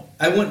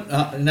wouldn't,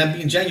 and I'm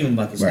being genuine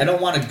about this. Right. I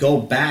don't want to go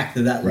back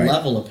to that Right.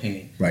 level of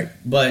pain. Right.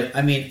 But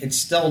I mean, it's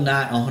still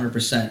not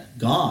 100%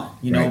 gone,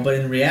 Right. But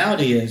in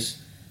reality, is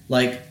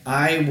like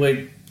I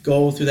would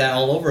go through that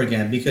all over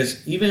again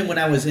because even when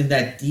I was in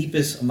that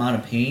deepest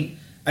amount of pain,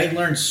 I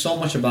learned so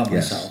much about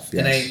myself,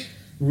 and I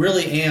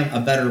really am a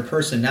better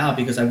person now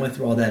because I went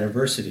through all that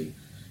adversity.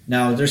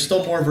 Now, there's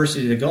still more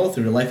adversity to go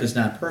through. Life is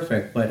not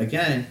perfect. But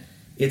again,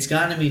 it's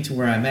gotten me to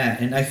where I'm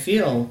at. And I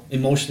feel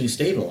emotionally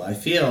stable. I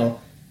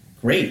feel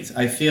great.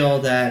 I feel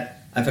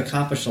that I've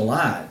accomplished a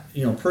lot,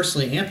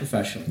 personally and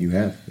professionally. You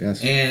have,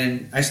 yes.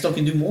 And I still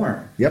can do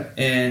more. Yep.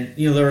 And,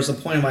 there was a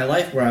point in my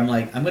life where I'm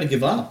like, I'm going to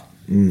give up.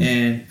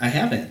 And I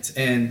haven't.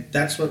 And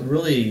that's what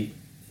really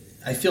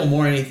I feel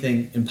more than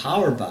anything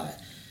empowered by.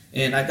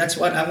 And that's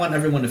what I want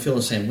everyone to feel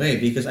the same way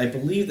because I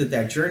believe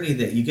that journey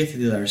that you get to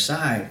the other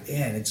side,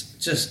 man, it's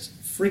just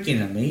freaking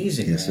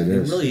amazing. Yes, man. it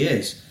is. It really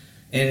is.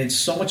 And it's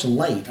so much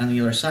light on the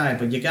other side,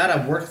 but you got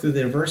to work through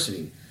the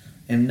adversity.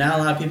 And not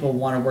a lot of people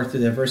want to work through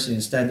the adversity.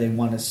 Instead, they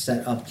want to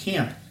set up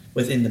camp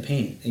within the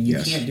pain. And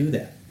you can't do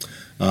that.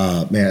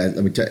 Man,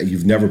 let me tell you,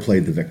 you've never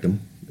played the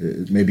victim.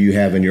 Maybe you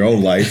have in your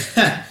own life,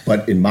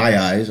 but in my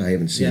eyes, I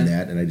haven't seen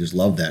that, and I just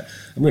love that.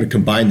 I'm going to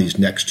combine these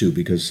next two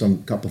because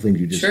couple things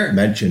you just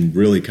mentioned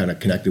really kind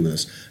of connected with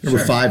us. Number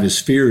 5 is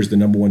fear is the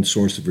number one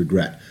source of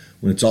regret.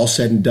 When it's all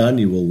said and done,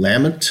 you will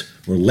lament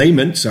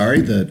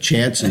the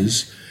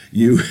chances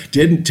you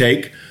didn't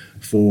take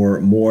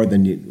for more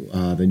than you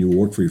will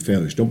work for your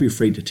failures. Don't be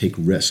afraid to take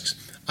risks.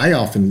 I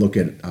often look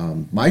at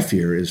my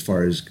fear as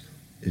far as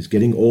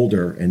getting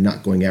older and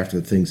not going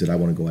after the things that I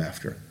want to go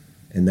after.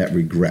 And that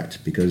regret,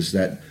 because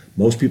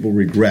most people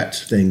regret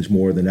things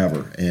more than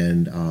ever.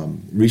 And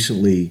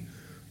recently,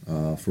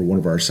 for one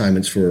of our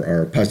assignments for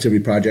our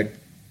Positivity Project,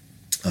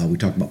 we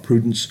talked about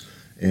prudence.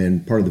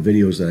 And part of the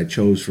videos that I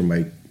chose for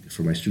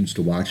my students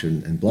to watch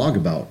and blog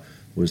about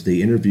was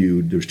they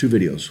interviewed. There's 2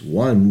 videos.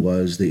 One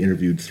was they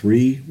interviewed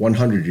 3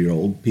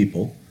 100-year-old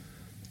people,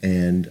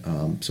 and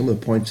some of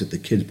the points that the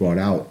kids brought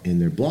out in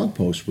their blog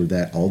posts were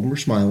that all of them were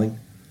smiling,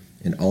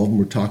 and all of them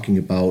were talking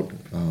about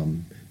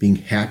being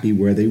happy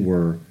where they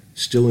were,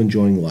 still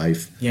enjoying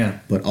life,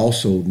 but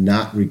also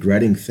not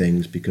regretting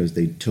things because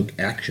they took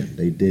action.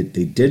 They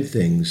did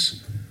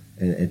things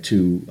and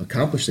to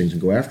accomplish things and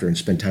go after and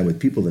spend time with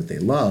people that they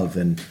love,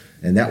 and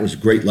that was a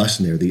great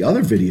lesson there. The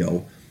other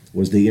video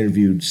was they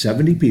interviewed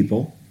 70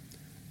 people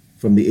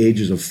from the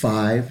ages of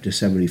 5 to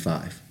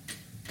 75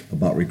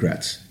 about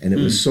regrets, and it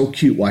was so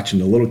cute watching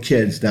the little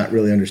kids not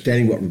really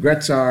understanding what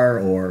regrets are,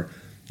 or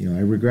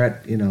I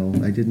regret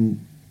I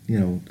didn't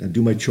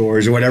do my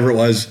chores or whatever it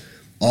was,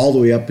 all the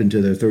way up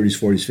into their 30s,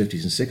 40s,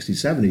 50s, and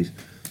 60s, 70s,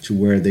 to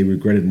where they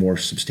regretted more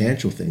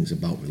substantial things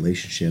about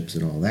relationships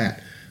and all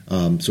that.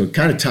 So it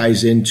kind of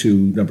ties into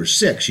number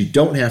 6. You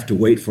don't have to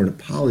wait for an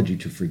apology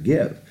to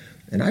forgive.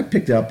 And I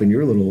picked up in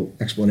your little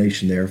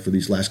explanation there for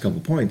these last couple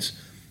points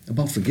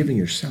about forgiving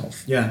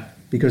yourself. Yeah.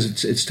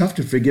 Because it's tough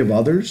to forgive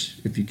others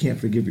if you can't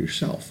forgive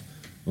yourself.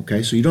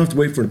 Okay? So you don't have to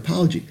wait for an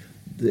apology.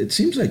 It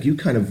seems like you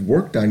kind of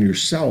worked on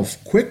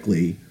yourself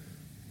quickly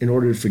in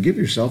order to forgive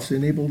yourself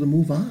and able to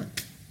move on.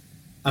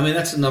 I mean,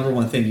 that's the number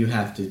one thing you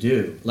have to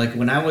do. Like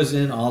when I was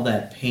in all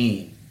that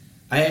pain,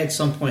 I at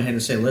some point had to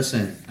say,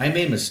 listen, I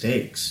made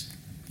mistakes,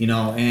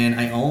 and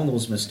I own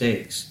those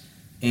mistakes.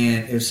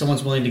 And if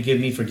someone's willing to give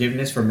me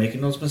forgiveness for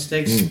making those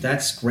mistakes,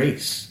 that's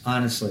grace,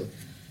 honestly.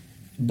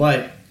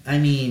 But, I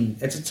mean,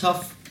 it's a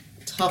tough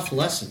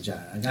lesson,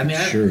 John. I mean,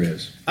 it sure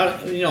is.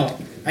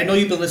 I know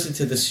you've been listening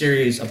to the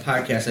series of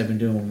podcasts I've been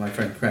doing with my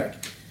friend Craig.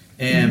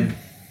 And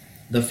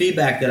the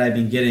feedback that I've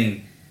been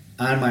getting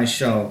on my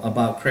show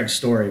about Craig's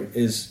story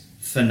is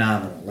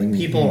phenomenal. Like,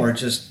 people are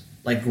just,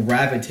 like,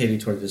 gravitating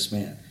toward this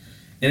man.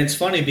 And it's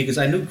funny because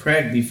I knew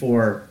Craig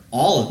before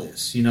all of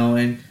this,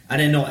 and I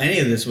didn't know any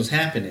of this was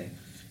happening.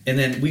 And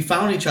then we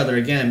found each other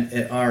again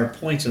at our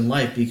points in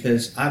life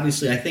because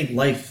obviously I think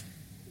life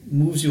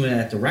moves you in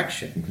that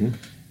direction.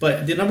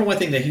 But the number one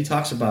thing that he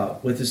talks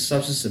about with his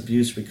substance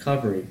abuse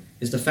recovery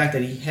is the fact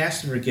that he has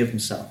to forgive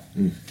himself.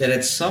 That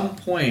at some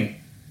point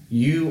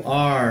you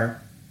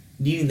are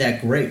needing that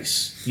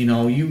grace.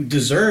 You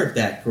deserve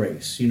that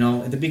grace,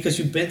 because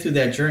you've been through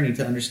that journey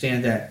to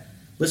understand that,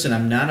 listen,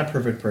 I'm not a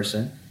perfect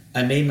person.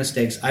 I made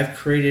mistakes. I've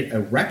created a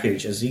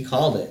wreckage, as he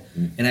called it.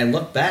 And I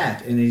look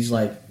back and he's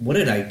like, what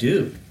did I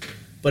do?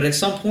 But at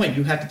some point,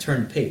 you have to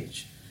turn the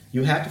page.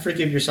 You have to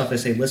forgive yourself and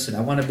say, listen,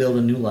 I want to build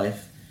a new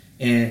life.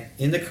 And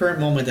in the current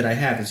moment that I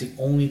have is the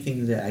only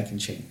thing that I can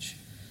change.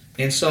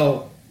 And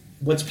so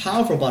what's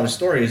powerful about his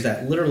story is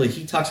that literally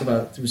he talks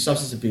about through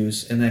substance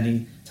abuse, and then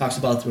he talks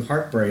about through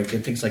heartbreak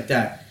and things like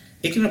that.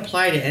 It can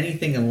apply to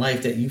anything in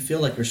life that you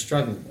feel like you're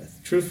struggling with,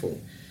 truthfully.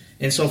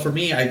 And so for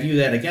me, I view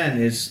that,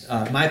 again, as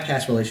my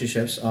past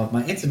relationships,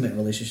 my intimate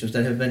relationships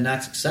that have been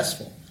not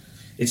successful.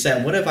 It's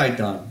that, what have I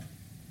done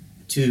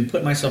to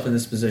put myself in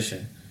this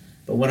position?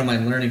 But what am I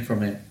learning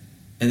from it?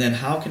 And then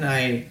how can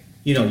I,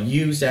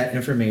 use that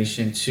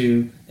information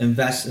to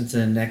invest into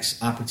the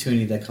next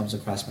opportunity that comes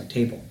across my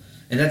table?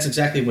 And that's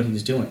exactly what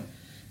he's doing.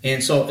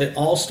 And so it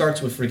all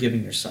starts with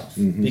forgiving yourself.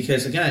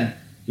 Because, again,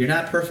 you're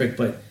not perfect,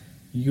 but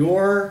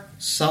your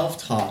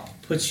self-talk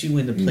puts you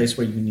in the place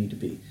where you need to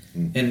be.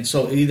 And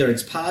so either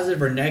it's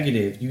positive or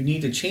negative, you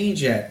need to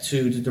change that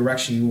to the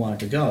direction you want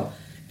it to go.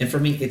 And for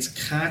me, it's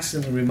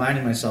constantly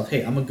reminding myself,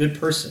 hey, I'm a good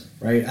person,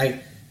 right?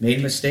 I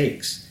made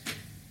mistakes.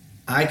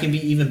 I can be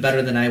even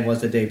better than I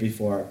was the day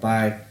before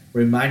by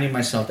reminding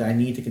myself that I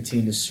need to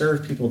continue to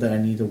serve people that I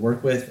need to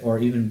work with or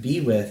even be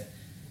with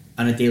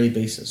on a daily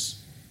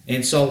basis.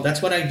 And so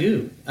that's what I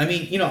do. I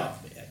mean,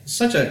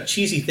 such a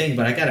cheesy thing,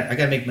 but I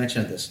gotta make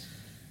mention of this.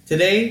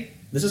 Today,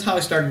 this is how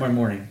I started my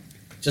morning.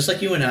 Just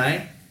like you and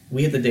I,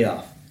 we had the day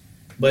off.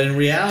 But in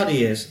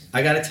reality is,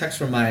 I got a text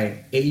from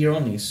my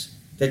 8-year-old niece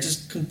that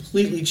just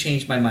completely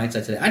changed my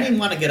mindset today. I didn't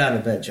want to get out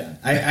of bed, John.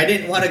 I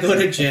didn't want to go to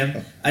the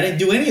gym. I didn't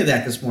do any of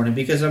that this morning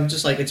because I'm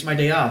just like, it's my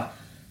day off.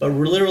 But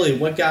literally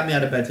what got me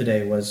out of bed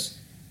today was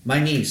my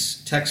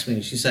niece texted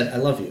me. She said, I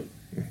love you.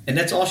 And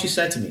that's all she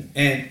said to me.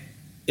 And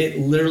it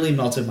literally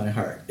melted my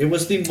heart. It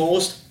was the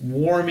most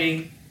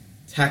warming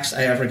text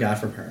I ever got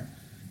from her.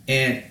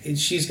 And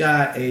she's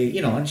got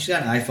she's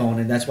got an iPhone,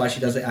 and that's why she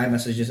does the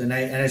iMessages. And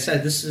I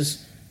said, this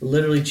has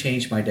literally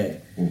changed my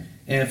day.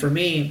 And for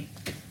me,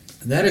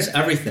 that is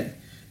everything.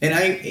 And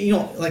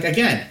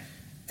again,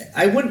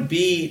 I wouldn't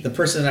be the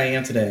person that I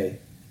am today,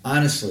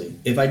 honestly,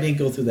 if I didn't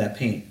go through that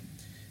pain.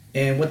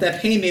 And what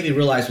that pain made me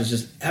realize was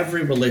just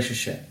every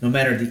relationship, no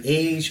matter the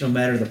age, no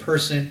matter the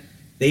person,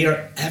 they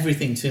are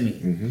everything to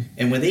me.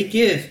 And when they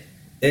give,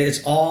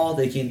 it's all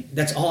they can.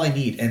 That's all I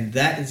need. And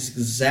that is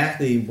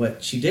exactly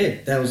what she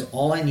did. That was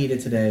all I needed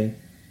today,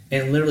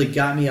 and literally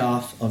got me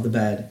off of the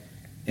bed.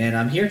 And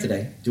I'm here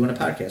today doing a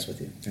podcast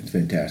with you. That's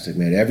fantastic,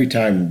 man. Every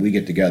time we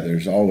get together,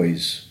 there's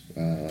always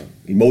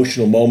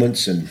emotional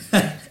moments and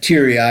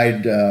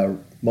teary-eyed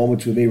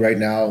moments with me right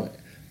now.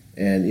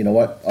 And you know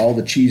what? All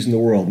the cheese in the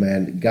world,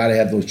 man. Got to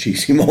have those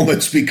cheesy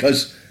moments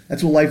because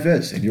that's what life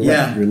is. And you're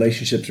right.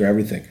 Relationships are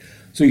everything.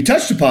 So you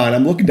touched upon,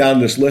 I'm looking down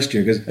this list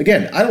here because,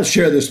 again, I don't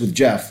share this with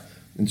Jeff,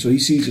 and so he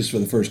sees this for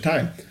the first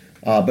time.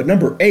 But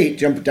number 8,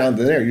 jump down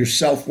to there, your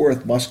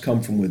self-worth must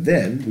come from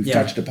within. We've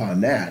touched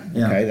upon that.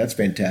 Okay, that's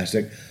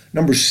fantastic.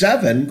 Number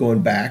 7,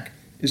 going back,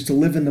 is to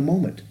live in the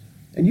moment.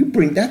 And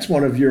that's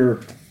one of your,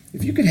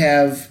 if you could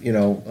have,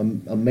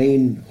 a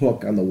main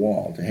hook on the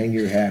wall to hang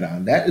your hat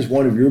on, that is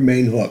one of your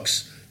main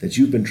hooks that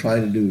you've been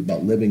trying to do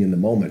about living in the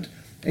moment.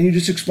 And you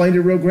just explained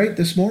it real great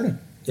this morning.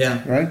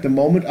 Yeah. Right? The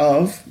moment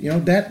of,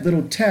 that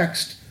little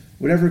text,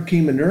 whatever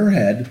came in her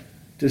head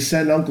to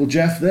send Uncle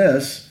Jeff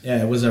this.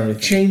 Yeah, it was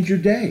everything. Change your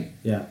day.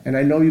 Yeah. And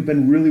I know you've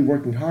been really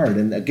working hard.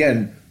 And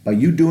again, by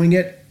you doing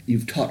it,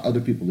 you've taught other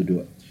people to do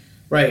it.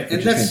 Right.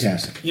 Which is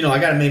fantastic. I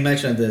got to make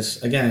mention of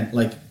this. Again,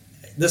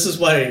 this is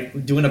why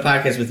doing a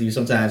podcast with you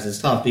sometimes is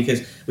tough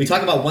because we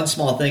talk about one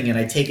small thing and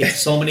I take it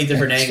so many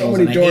different angles.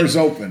 So many doors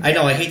open. I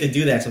know. I hate to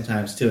do that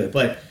sometimes to it.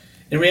 But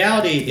in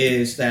reality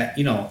is that,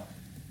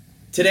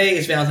 today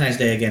is Valentine's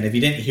Day again. If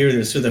you didn't hear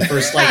this through the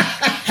first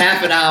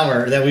half an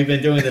hour that we've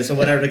been doing this or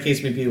whatever the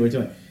case may be we're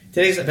doing.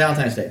 Today's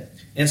Valentine's Day.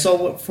 And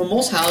so for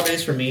most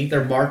holidays for me,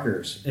 they're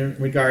markers in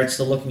regards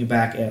to looking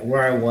back at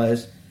where I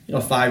was,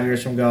 5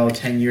 years from ago,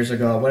 10 years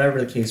ago, whatever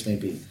the case may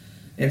be.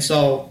 And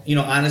so,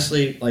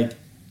 honestly,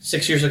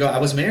 6 years ago, I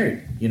was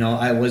married.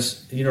 I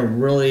was,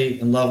 really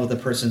in love with the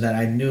person that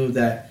I knew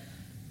that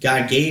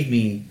God gave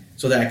me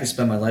so that I could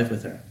spend my life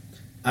with her.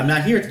 I'm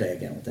not here today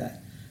again with that.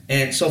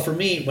 And so for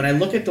me, when I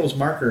look at those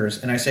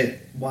markers and I say,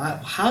 wow,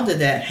 how did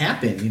that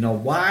happen?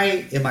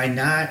 Why am I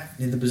not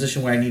in the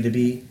position where I need to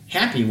be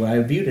happy, where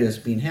I viewed it as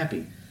being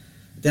happy?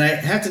 Then I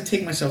have to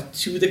take myself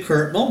to the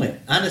current moment,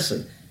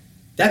 honestly.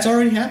 That's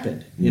already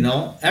happened,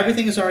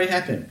 Everything has already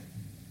happened.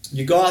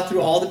 You go out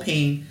through all the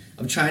pain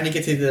of trying to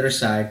get to the other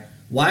side.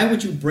 Why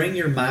would you bring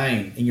your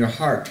mind and your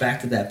heart back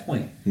to that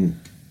point?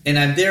 And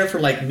I'm there for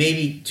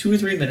maybe 2 or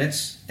 3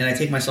 minutes, and I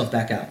take myself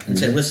back out and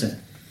say,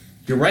 listen,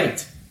 you're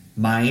right.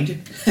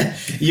 Mind,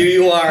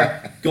 you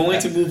are going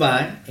to move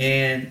on,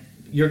 and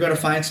you're going to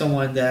find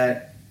someone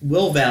that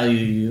will value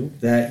you,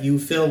 that you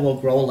feel will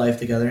grow a life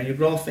together, and you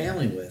grow a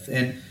family with,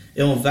 and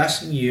it'll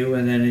invest in you,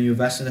 and then you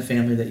invest in the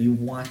family that you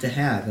want to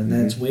have, and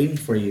then it's waiting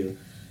for you.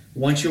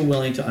 once you're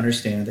willing to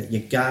understand that you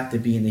got to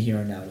be in the here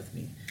and now with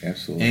me.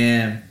 Absolutely.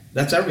 And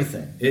that's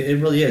everything.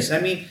 It really is. I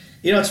mean,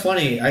 it's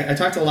funny. I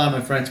talk to a lot of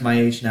my friends my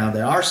age now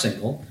that are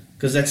single,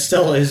 because that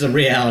still is a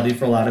reality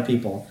for a lot of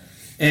people.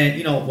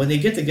 And, when they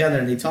get together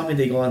and they tell me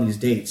they go on these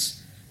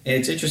dates, and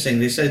it's interesting.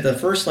 They said the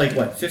first,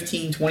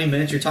 15, 20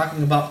 minutes, you're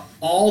talking about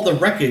all the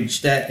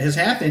wreckage that has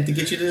happened to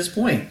get you to this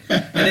point.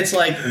 And it's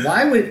like,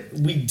 why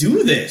would we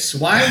do this?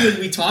 Why would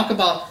we talk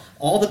about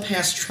all the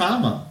past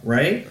trauma,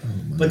 right?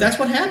 But that's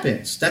what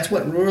happens. That's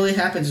what really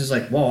happens is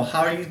like, well,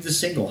 how are you the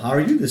single? How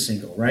are you the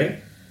single, right?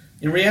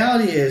 In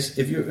reality is,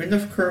 if you're in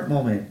the current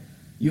moment,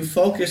 you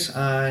focus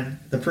on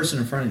the person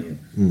in front of you,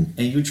 and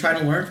you try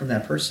to learn from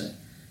that person.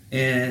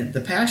 And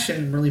the passion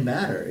doesn't really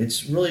matter.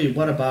 It's really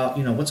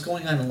what's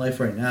going on in life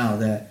right now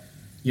that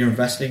you're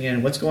investing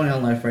in, what's going on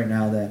in life right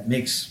now that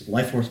makes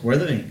life worth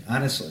living,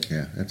 honestly.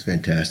 Yeah, that's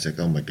fantastic.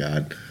 Oh, my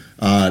God.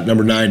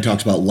 Number 9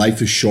 talks about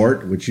life is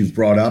short, which you've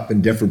brought up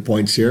in different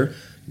points here.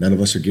 None of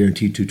us are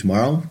guaranteed to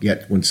tomorrow.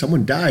 Yet when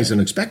someone dies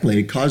unexpectedly,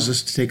 it causes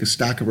us to take a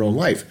stock of our own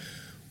life.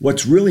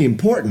 What's really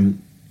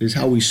important is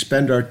how we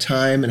spend our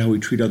time and how we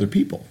treat other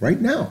people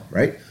right now,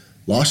 right?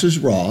 Loss is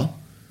raw.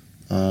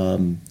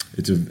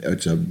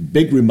 It's a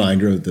big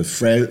reminder of the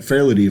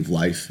frailty of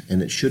life,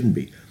 and it shouldn't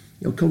be.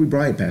 Kobe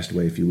Bryant passed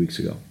away a few weeks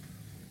ago,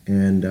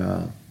 and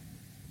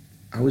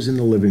I was in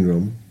the living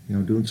room,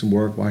 doing some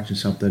work, watching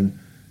something,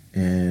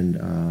 and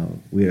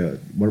we had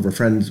one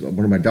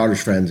of my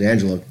daughter's friends,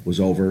 Angela, was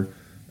over,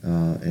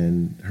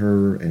 and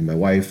her and my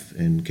wife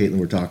and Caitlin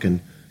were talking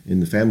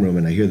in the family room,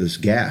 and I hear this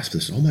gasp,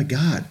 this, oh my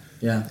God.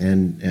 Yeah.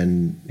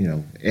 And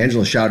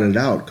Angela shouted it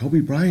out, Kobe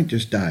Bryant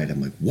just died.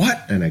 I'm like,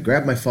 what? And I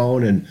grabbed my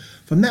phone, and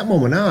from that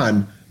moment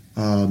on,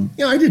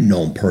 I didn't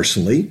know him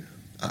personally.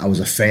 I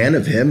was a fan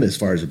of him as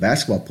far as a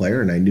basketball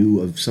player, and I knew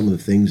of some of the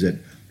things that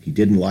he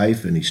did in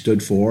life and he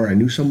stood for. I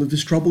knew some of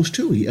his troubles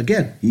too.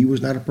 He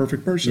was not a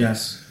perfect person.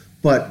 Yes.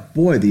 But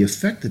boy, the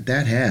effect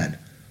that had,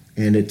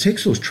 and it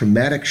takes those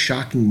traumatic,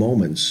 shocking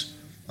moments,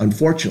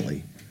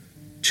 unfortunately,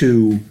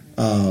 to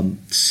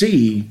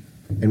see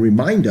and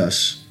remind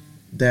us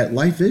that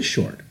life is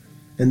short.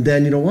 And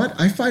then, you know what?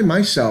 I find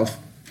myself,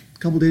 a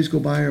couple days go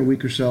by or a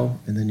week or so,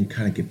 and then you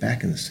kind of get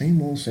back in the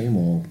same old,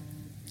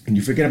 and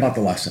you forget about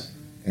the lesson.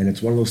 And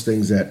it's one of those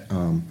things that,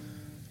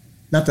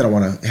 not that I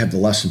want to have the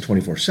lesson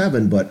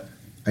 24/7, but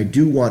I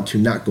do want to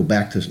not go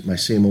back to my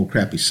same old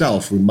crappy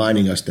self,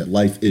 reminding us that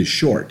life is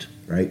short,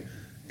 right?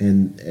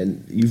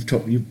 And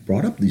you've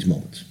brought up these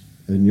moments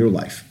in your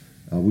life.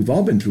 We've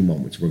all been through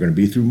moments. We're going to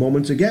be through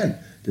moments again.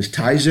 This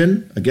ties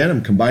in, again,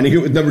 I'm combining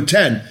it with number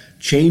 10.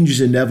 Change is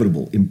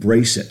inevitable.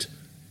 Embrace it,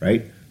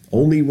 right?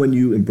 Only when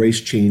you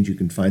embrace change, you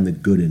can find the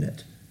good in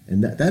it.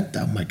 And that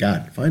oh my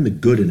God, find the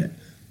good in it.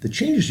 The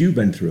changes you've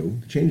been through,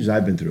 the changes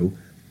I've been through,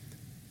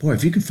 boy,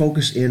 if you can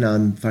focus in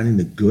on finding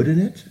the good in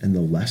it and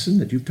the lesson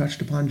that you've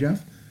touched upon,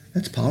 Jeff,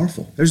 that's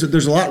powerful. There's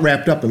a lot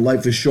wrapped up in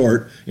life is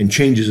short and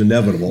change is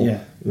inevitable.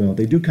 Yeah.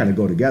 They do kind of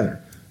go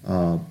together.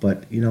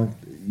 But,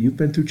 you've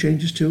been through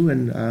changes too,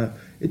 and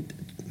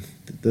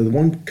the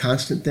one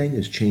constant thing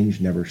is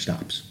change never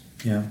stops.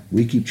 Yeah.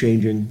 We keep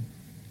changing.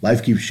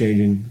 Life keeps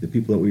changing. The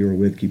people that we were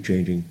with keep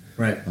changing.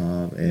 Right.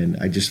 And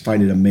I just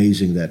find it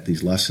amazing that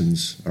these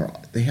lessons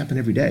they happen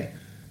every day.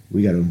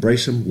 We got to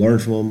embrace them, learn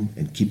from them,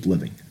 and keep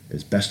living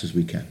as best as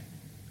we can.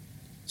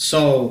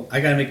 So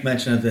I got to make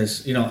mention of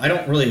this. I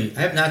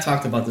have not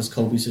talked about this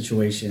Kobe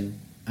situation,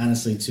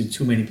 honestly, to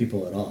too many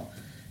people at all.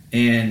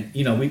 And,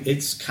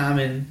 it's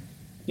common,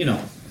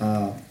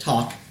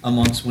 talk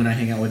amongst when I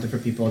hang out with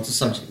different people. It's a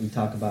subject we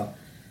talk about.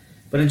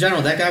 But in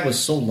general, that guy was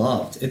so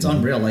loved. It's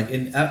unreal. Like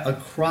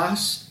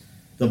across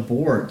the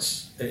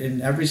boards,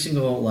 in every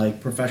single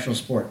professional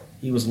sport,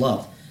 he was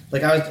loved.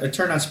 Like I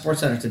turned on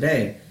SportsCenter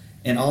today,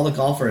 and all the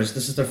golfers,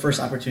 this is their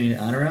first opportunity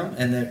to honor him,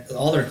 and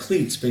all their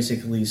cleats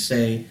basically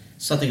say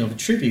something of a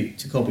tribute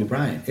to Kobe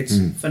Bryant. It's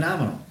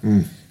phenomenal.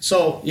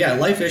 So yeah,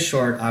 life is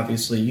short.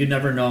 Obviously, you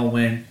never know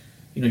when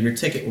your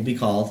ticket will be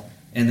called,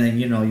 and then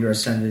you're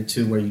ascended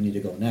to where you need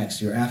to go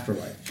next, your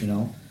afterlife.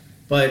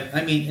 But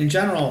I mean, in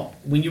general,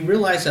 when you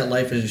realize that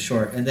life is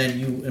short, and then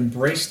you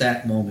embrace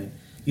that moment,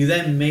 you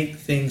then make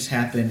things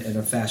happen at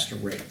a faster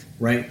rate,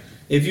 right?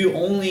 If you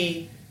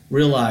only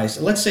realize,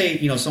 let's say,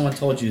 someone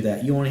told you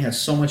that you only have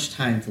so much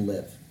time to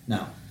live.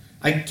 Now,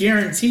 I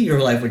guarantee your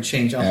life would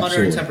change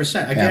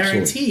 110%. I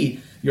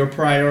guarantee your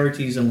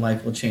priorities in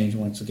life will change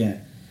once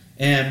again.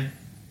 And,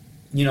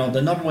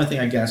 the number one thing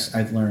I guess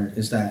I've learned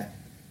is that,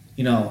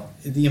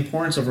 the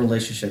importance of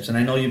relationships. And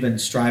I know you've been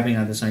striving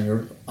on this on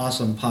your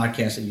awesome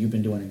podcast that you've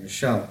been doing in your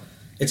show.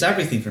 It's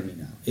everything for me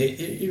now.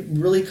 It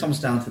really comes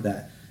down to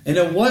that. And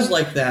it was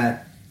like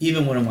that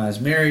even when I was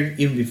married,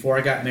 even before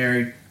I got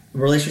married.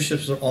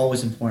 Relationships are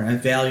always important. I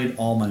valued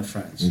all my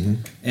friends.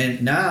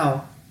 And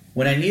now,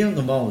 when I need them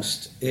the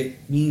most,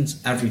 it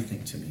means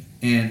everything to me.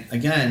 And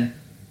again,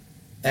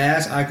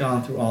 as I've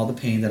gone through all the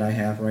pain that I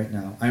have right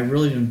now, I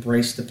really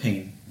embrace the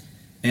pain.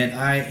 And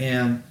I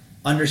am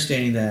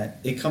understanding that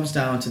it comes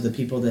down to the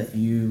people that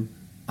you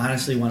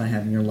honestly want to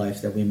have in your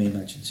life that we may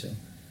mention to.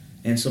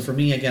 And so for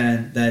me,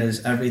 again, that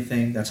is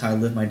everything. That's how I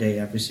live my day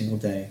every single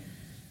day.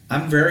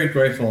 I'm very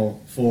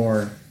grateful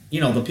for,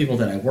 the people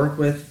that I work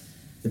with,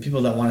 the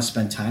people that want to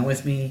spend time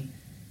with me,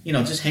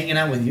 just hanging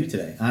out with you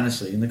today,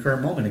 honestly, in the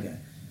current moment again.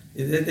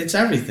 It's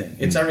everything.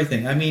 It's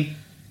everything. I mean,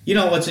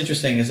 what's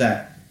interesting is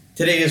that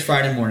today is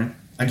Friday morning.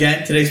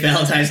 Again, today's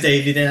Valentine's Day,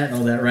 if you did not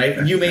know that,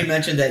 right? You may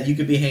mention that you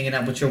could be hanging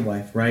out with your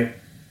wife, right?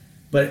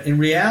 But in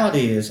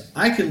reality is,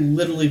 I could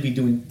literally be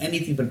doing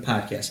anything but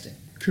podcasting.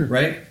 Sure.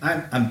 Right?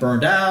 I'm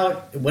burned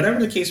out. Whatever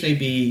the case may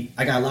be,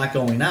 I got a lot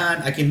going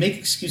on. I can make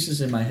excuses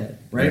in my head,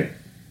 right?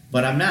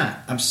 But I'm not.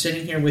 I'm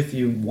sitting here with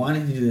you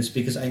wanting to do this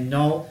because I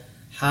know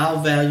how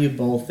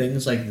valuable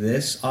things like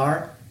this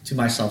are to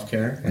my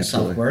self-care, my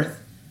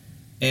self-worth,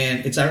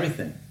 and it's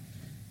everything.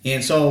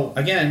 And so,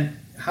 again,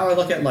 how I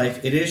look at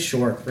life, it is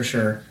short for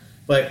sure.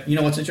 But you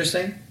know what's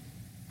interesting?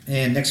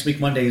 And next week,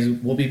 Mondays,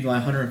 will be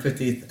my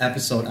 150th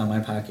episode on my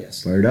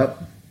podcast. Fired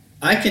up.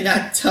 I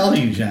cannot tell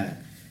you, John,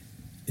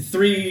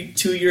 2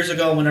 years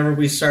ago, whenever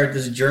we started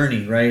this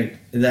journey, right,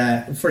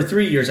 that for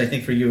 3 years, I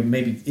think for you,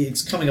 maybe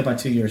it's coming up on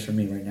 2 years for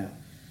me right now,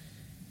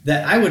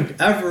 that I would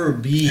ever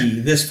be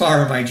this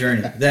far in my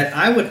journey, that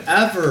I would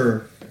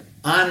ever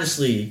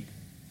honestly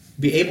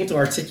be able to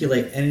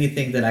articulate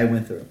anything that I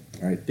went through.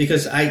 Right.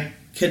 Because I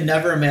could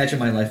never imagine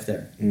my life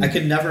there. I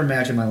could never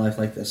imagine my life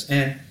like this.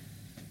 And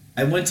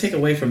I wouldn't take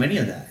away from any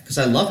of that because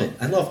I love it.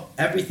 I love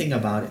everything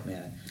about it,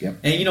 man. Yep.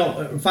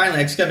 And, finally,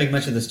 I just got to make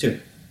mention of this too.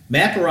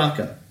 Matt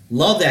Baranka.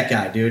 Love that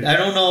guy, dude. I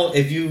don't know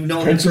if you know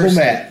him Principal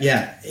personally. Matt.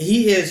 Yeah.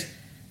 He is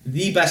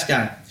the best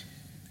guy.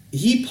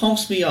 He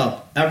pumps me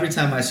up every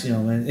time I see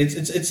him. And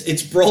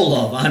it's bro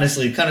love,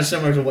 honestly, kind of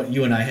similar to what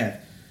you and I have.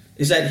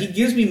 Is that he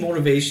gives me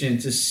motivation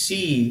to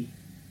see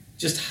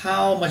just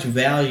how much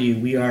value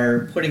we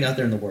are putting out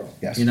there in the world.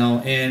 Yes.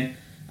 And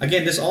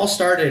again, this all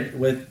started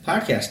with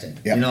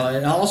podcasting. Yep.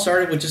 It all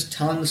started with just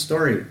telling the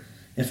story.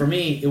 And for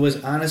me, it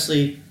was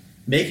honestly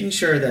making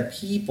sure that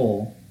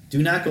people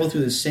do not go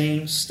through the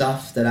same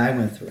stuff that I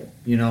went through.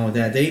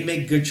 That they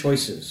make good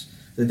choices,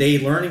 that they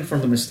learning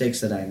from the mistakes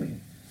that I made.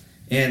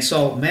 And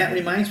so Matt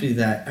reminds me of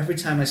that every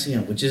time I see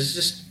him, which is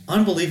just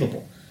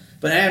unbelievable.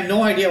 But I have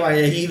no idea why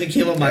he even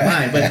came up in my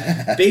mind.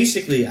 But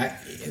basically,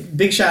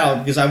 big shout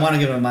out because I want to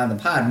give him on the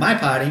pod, my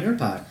pod and your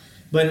pod.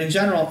 But in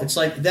general, it's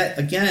like that,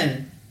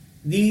 again,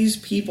 these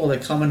people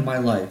that come into my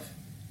life,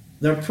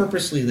 they're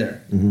purposely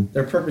there. Mm-hmm.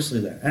 They're purposely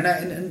there.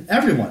 And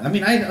everyone. I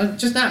mean, I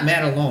just not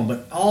Matt alone,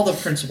 but all the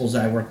principals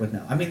that I work with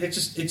now. I mean,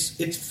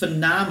 it's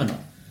phenomenal.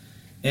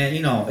 And,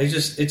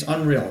 it's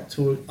unreal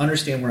to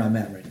understand where I'm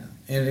at right now.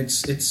 And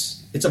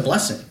it's a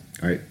blessing.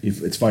 All right.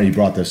 It's funny you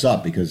brought this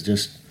up because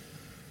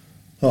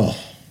I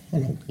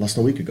don't know, less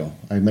than a week ago,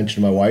 I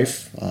mentioned to my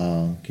wife,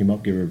 came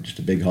up, gave her just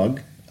a big hug,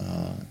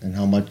 and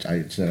how much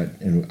I said,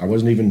 and I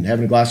wasn't even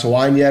having a glass of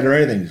wine yet or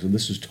anything. So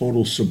this is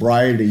total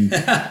sobriety,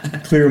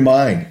 clear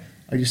mind.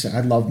 I just said,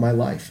 I love my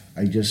life.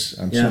 I'm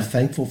so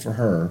thankful for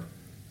her,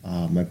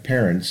 my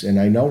parents, and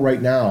I know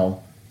right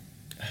now,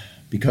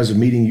 because of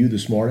meeting you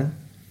this morning,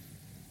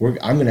 I'm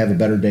going to have a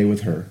better day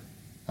with her.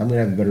 I'm going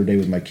to have a better day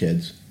with my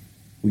kids.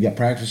 We got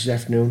practice this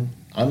afternoon.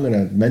 I'm going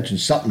to mention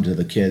something to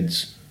the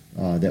kids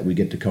that we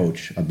get to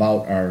coach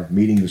about our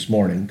meeting this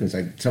morning, because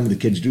some of the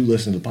kids do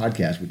listen to the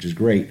podcast, which is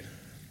great,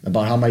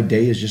 about how my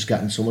day has just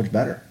gotten so much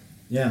better.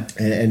 Yeah.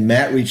 And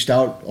Matt reached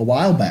out a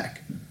while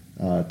back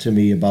to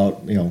me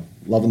about,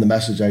 loving the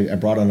message I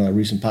brought on a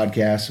recent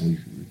podcast, and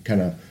we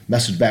kind of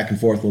messaged back and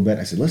forth a little bit.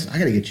 I said, listen, I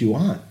got to get you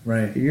on.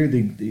 Right.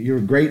 You're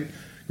a great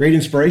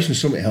inspiration.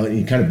 So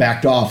he kind of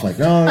backed off, like,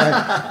 no,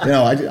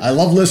 I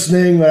love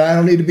listening, but I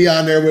don't need to be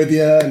on there with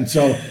you. And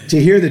so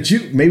to hear that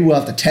maybe we'll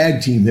have to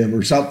tag team him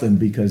or something,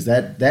 because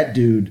that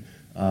dude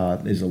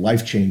is a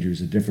life changer,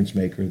 is a difference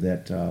maker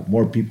that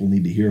more people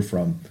need to hear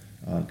from,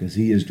 because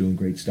he is doing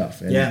great stuff.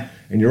 And,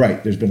 and you're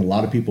right. There's been a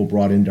lot of people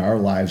brought into our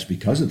lives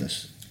because of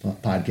this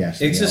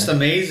podcast. It's just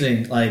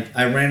amazing. Like,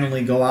 I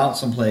randomly go out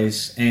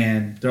someplace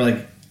and they're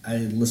like, I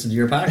listen to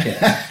your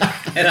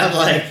podcast. And I'm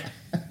like,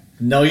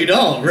 no, you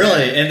don't,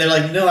 really. And they're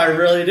like, no, I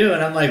really do.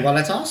 And I'm like, well,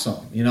 that's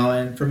awesome.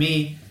 And for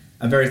me,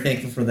 I'm very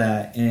thankful for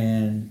that.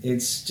 And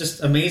it's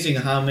just amazing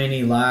how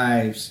many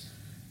lives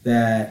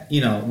that,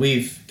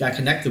 we've got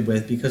connected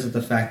with because of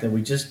the fact that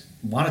we just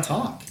want to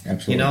talk.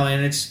 Absolutely.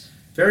 And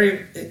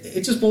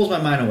it just blows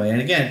my mind away. And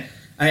again,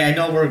 I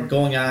know we're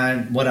going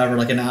on, whatever,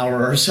 like an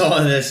hour or so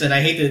on this, and I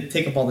hate to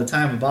take up all the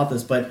time about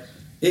this, but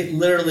it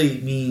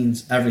literally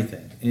means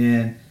everything.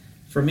 And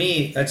for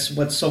me, that's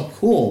what's so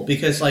cool,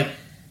 because,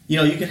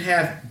 you can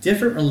have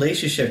different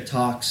relationship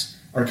talks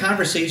or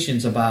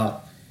conversations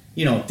about,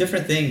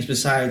 different things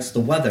besides the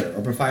weather,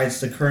 or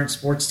besides the current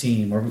sports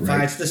team, or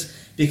besides this,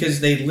 because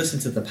they listen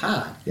to the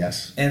pod.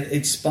 Yes. And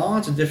it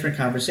spawns a different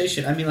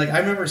conversation. I mean, I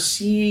remember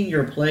seeing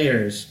your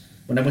players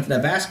when I went to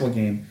that basketball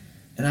game,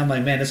 and I'm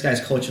like, man, this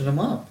guy's coaching them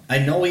up. I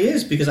know he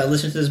is, because I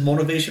listen to his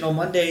Motivational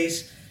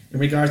Mondays in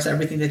regards to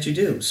everything that you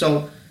do.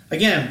 So,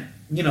 again,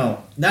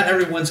 not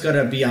everyone's going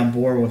to be on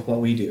board with what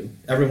we do.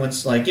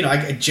 Everyone's like, I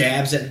get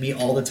jabs at me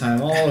all the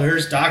time. Oh,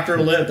 here's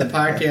Dr. Lip, the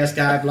podcast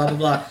guy, blah, blah,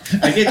 blah.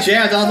 I get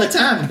jabbed all the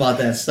time about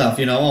that stuff.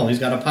 Oh, he's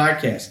got a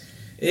podcast.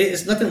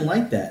 It's nothing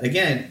like that.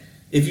 Again,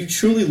 if you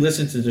truly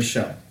listen to the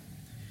show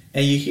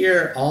and you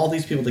hear all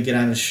these people that get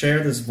on to share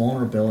this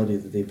vulnerability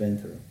that they've been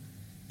through,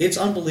 it's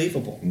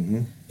unbelievable.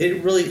 Mm-hmm.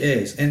 It really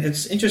is. And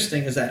it's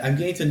interesting is that I'm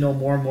getting to know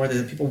more and more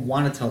that people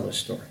want to tell their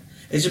story.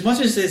 As much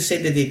as they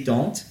say that they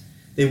don't,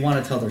 they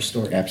want to tell their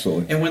story.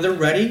 Absolutely. And when they're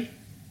ready,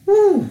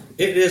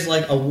 it is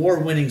like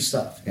award-winning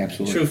stuff.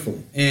 Absolutely.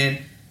 Truthfully.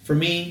 And for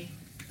me,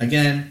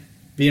 again,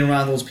 being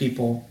around those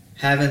people,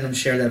 having them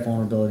share that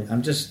vulnerability,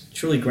 I'm just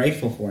truly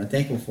grateful for and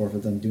thankful for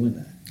them doing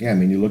that. Yeah, I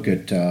mean, you look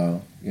at,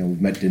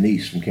 we've met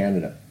Denise from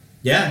Canada.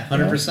 Yeah,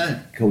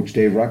 100%. Coach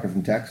Dave Rucker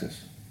from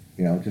Texas.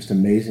 Just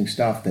amazing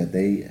stuff that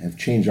they have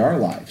changed our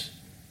lives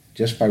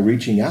just by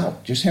reaching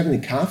out, just having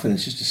the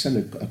confidence just to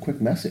send a quick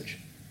message.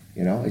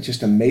 It's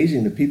just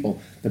amazing the people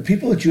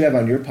that you have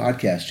on your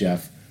podcast,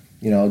 Jeff.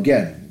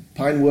 Again,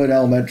 Pinewood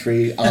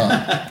Elementary.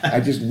 I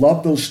just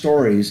love those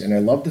stories, and I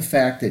love the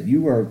fact that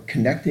you are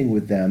connecting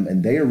with them,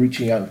 and they are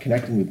reaching out and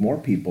connecting with more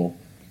people,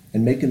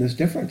 and making this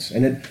difference.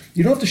 And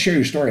you don't have to share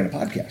your story in a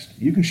podcast.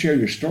 You can share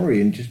your story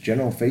in just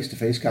general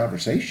face-to-face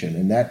conversation,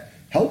 and that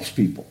helps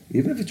people.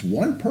 Even if it's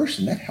one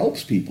person, that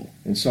helps people.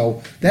 And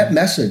so that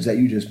message that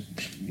you just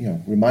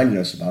reminded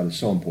us about is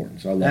so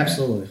important. So I love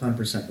Absolutely, that.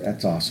 100%.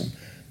 That's awesome.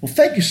 Well,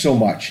 thank you so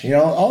much.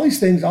 All these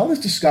things, all this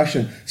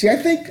discussion. See, I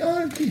think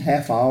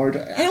half hour.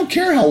 I don't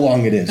care how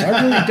long it is. I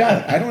really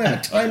don't. I don't have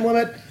a time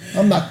limit.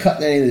 I'm not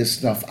cutting any of this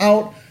stuff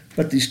out.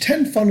 But these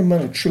 10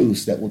 fundamental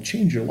truths that will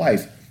change your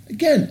life.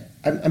 Again,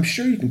 I'm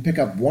sure you can pick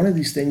up one of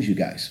these things, you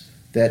guys,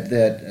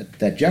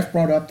 that Jeff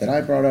brought up, that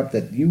I brought up,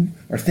 that you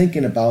are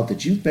thinking about,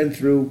 that you've been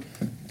through,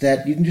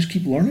 that you can just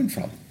keep learning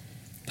from.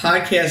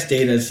 Podcast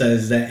data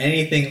says that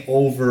anything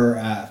over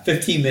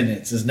 15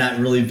 minutes is not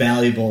really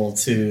valuable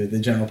to the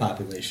general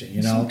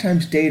population.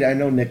 Sometimes data, I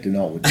know Nick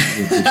Denault would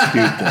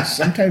dispute this.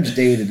 Sometimes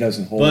data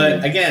doesn't hold.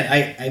 But again,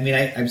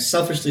 I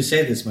selfishly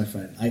say this, my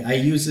friend. I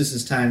use this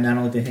as time not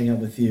only to hang out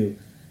with you,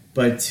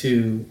 but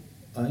to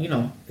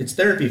it's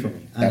therapy for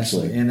me,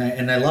 honestly. Absolutely.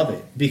 And I love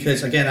it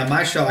because again, on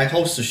my show, I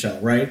host a show,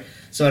 right?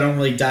 So I don't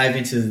really dive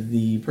into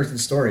the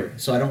person's story.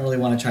 So I don't really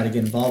want to try to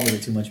get involved with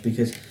it too much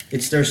because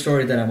it's their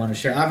story that I want to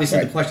share. Obviously,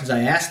 right. The questions I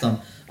ask them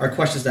are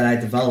questions that I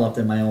developed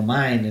in my own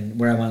mind and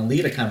where I want to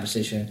lead a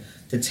conversation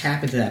to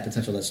tap into that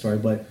potential of that story.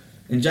 But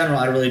in general,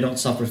 I really don't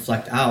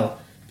self-reflect out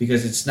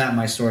because it's not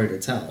my story to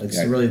tell. It's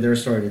really their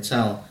story to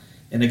tell.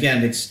 And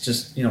again, it's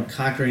just,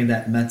 conquering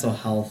that mental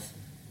health,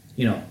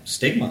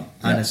 stigma,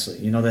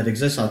 honestly, that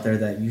exists out there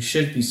that you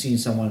should be seeing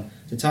someone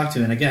to talk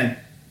to. And again,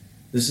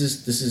 this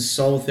is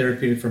so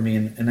therapeutic for me,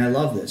 and I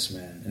love this,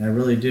 man, and I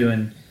really do.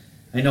 And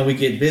I know we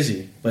get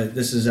busy, but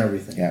this is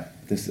everything. Yeah,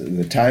 this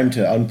the time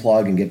to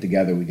unplug and get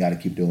together. We got to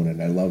keep doing it,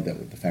 and I love that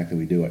with the fact that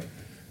we do it.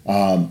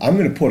 I'm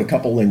going to put a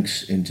couple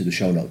links into the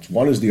show notes.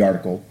 One is the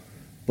article,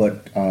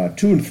 but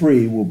 2 and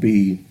 3 will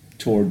be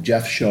toward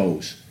Jeff's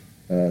shows.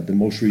 The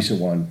most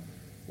recent one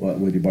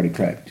with your buddy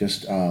Craig.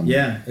 Just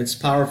it's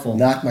powerful.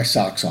 Knocked my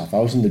socks off. I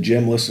was in the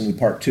gym listening to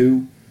part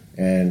 2.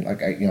 And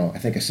I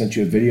think I sent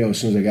you a video as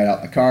soon as I got out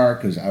in the car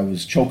because I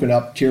was choking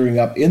up, tearing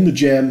up in the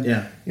gym.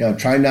 Yeah.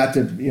 Trying not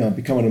to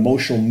become an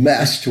emotional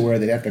mess to where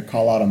they'd have to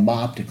call out a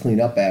mop to clean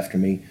up after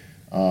me.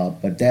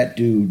 But that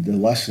dude, the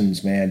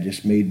lessons, man,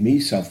 just made me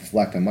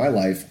self-reflect on my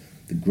life,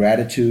 the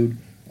gratitude,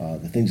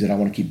 the things that I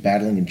want to keep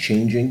battling and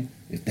changing.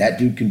 If that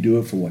dude can do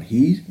it for what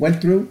he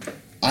went through,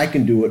 I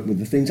can do it with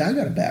the things I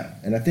got to battle.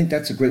 And I think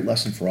that's a great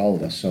lesson for all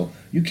of us. So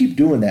you keep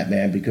doing that,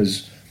 man,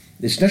 because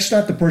it's just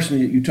not the person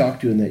that you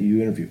talk to and that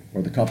you interview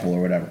or the couple or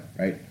whatever,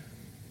 right?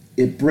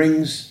 It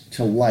brings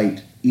to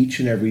light each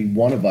and every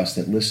one of us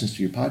that listens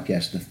to your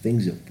podcast the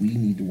things that we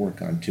need to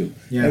work on too.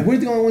 Yeah. And we're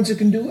the only ones that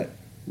can do it.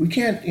 We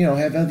can't,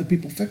 have other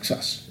people fix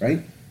us,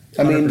 right? 100%.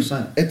 I mean,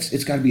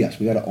 it's got to be us.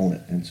 We got to own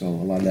it. And so a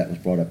lot of that was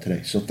brought up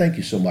today. So thank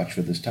you so much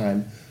for this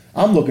time.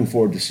 I'm looking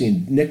forward to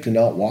seeing Nick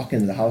Denault walk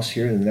into the house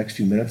here in the next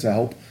few minutes, I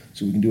hope,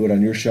 so we can do it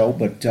on your show.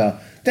 But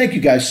thank you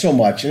guys so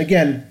much. And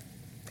again,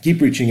 keep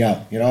reaching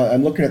out.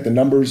 I'm looking at the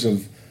numbers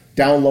of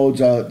downloads.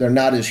 They're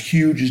not as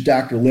huge as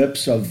Dr.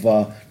 Lips of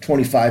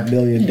 25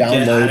 million downloads.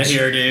 Get out of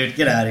here, dude.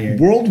 Get out of here.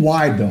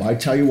 Worldwide, though, I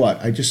tell you what,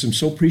 I just am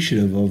so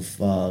appreciative of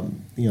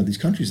these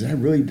countries that I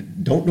really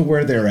don't know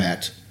where they're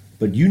at,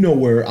 but you know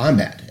where I'm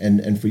at.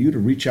 And for you to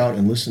reach out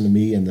and listen to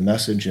me and the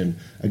message. And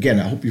again,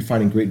 I hope you're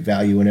finding great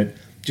value in it.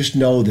 Just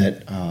know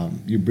that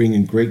you're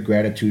bringing great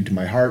gratitude to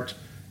my heart.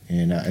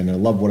 And I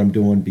love what I'm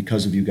doing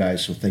because of you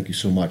guys. So thank you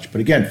so much.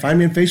 But again, find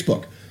me on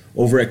Facebook.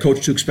 Over at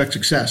Coach to Expect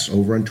Success,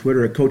 over on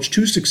Twitter at Coach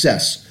to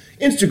Success,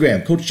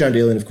 Instagram, Coach John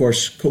Daly, and of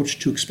course,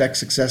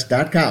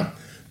 CoachToExpectSuccess.com.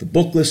 The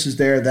book list is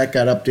there. That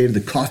got updated.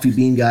 The coffee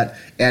bean got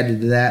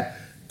added to that.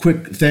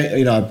 Quick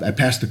thing, I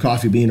passed the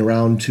coffee bean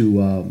around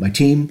to my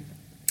team.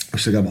 I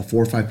still got about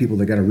 4 or 5 people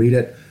that got to read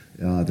it.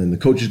 Then the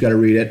coaches got to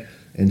read it.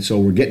 And so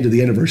we're getting to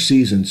the end of our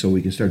season, so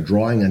we can start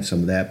drawing on some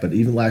of that. But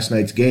even last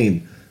night's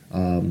game,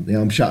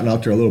 I'm shouting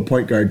out to our little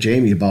point guard,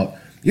 Jamie, about,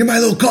 "You're my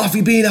little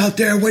coffee bean out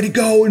there, way to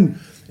go." And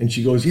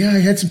she goes, "Yeah, I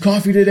had some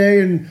coffee today,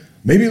 and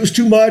maybe it was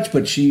too much,"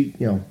 but she,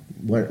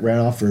 ran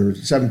off for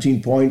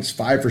 17 points,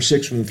 5 for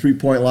 6 from the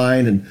three-point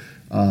line. And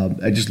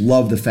I just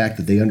love the fact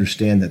that they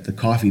understand that the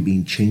coffee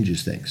bean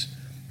changes things,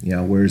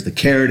 whereas the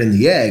carrot and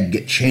the egg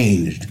get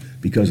changed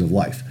because of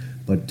life.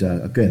 But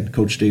again,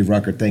 Coach Dave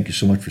Rucker, thank you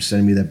so much for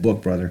sending me that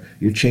book, brother.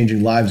 You're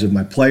changing lives of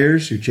my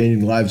players. You're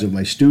changing the lives of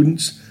my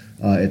students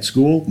at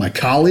school, my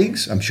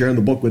colleagues. I'm sharing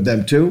the book with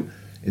them too.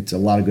 It's a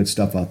lot of good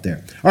stuff out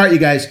there. All right, you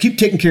guys, keep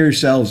taking care of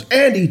yourselves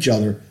and each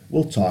other.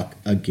 We'll talk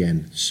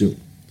again soon.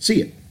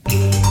 See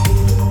you.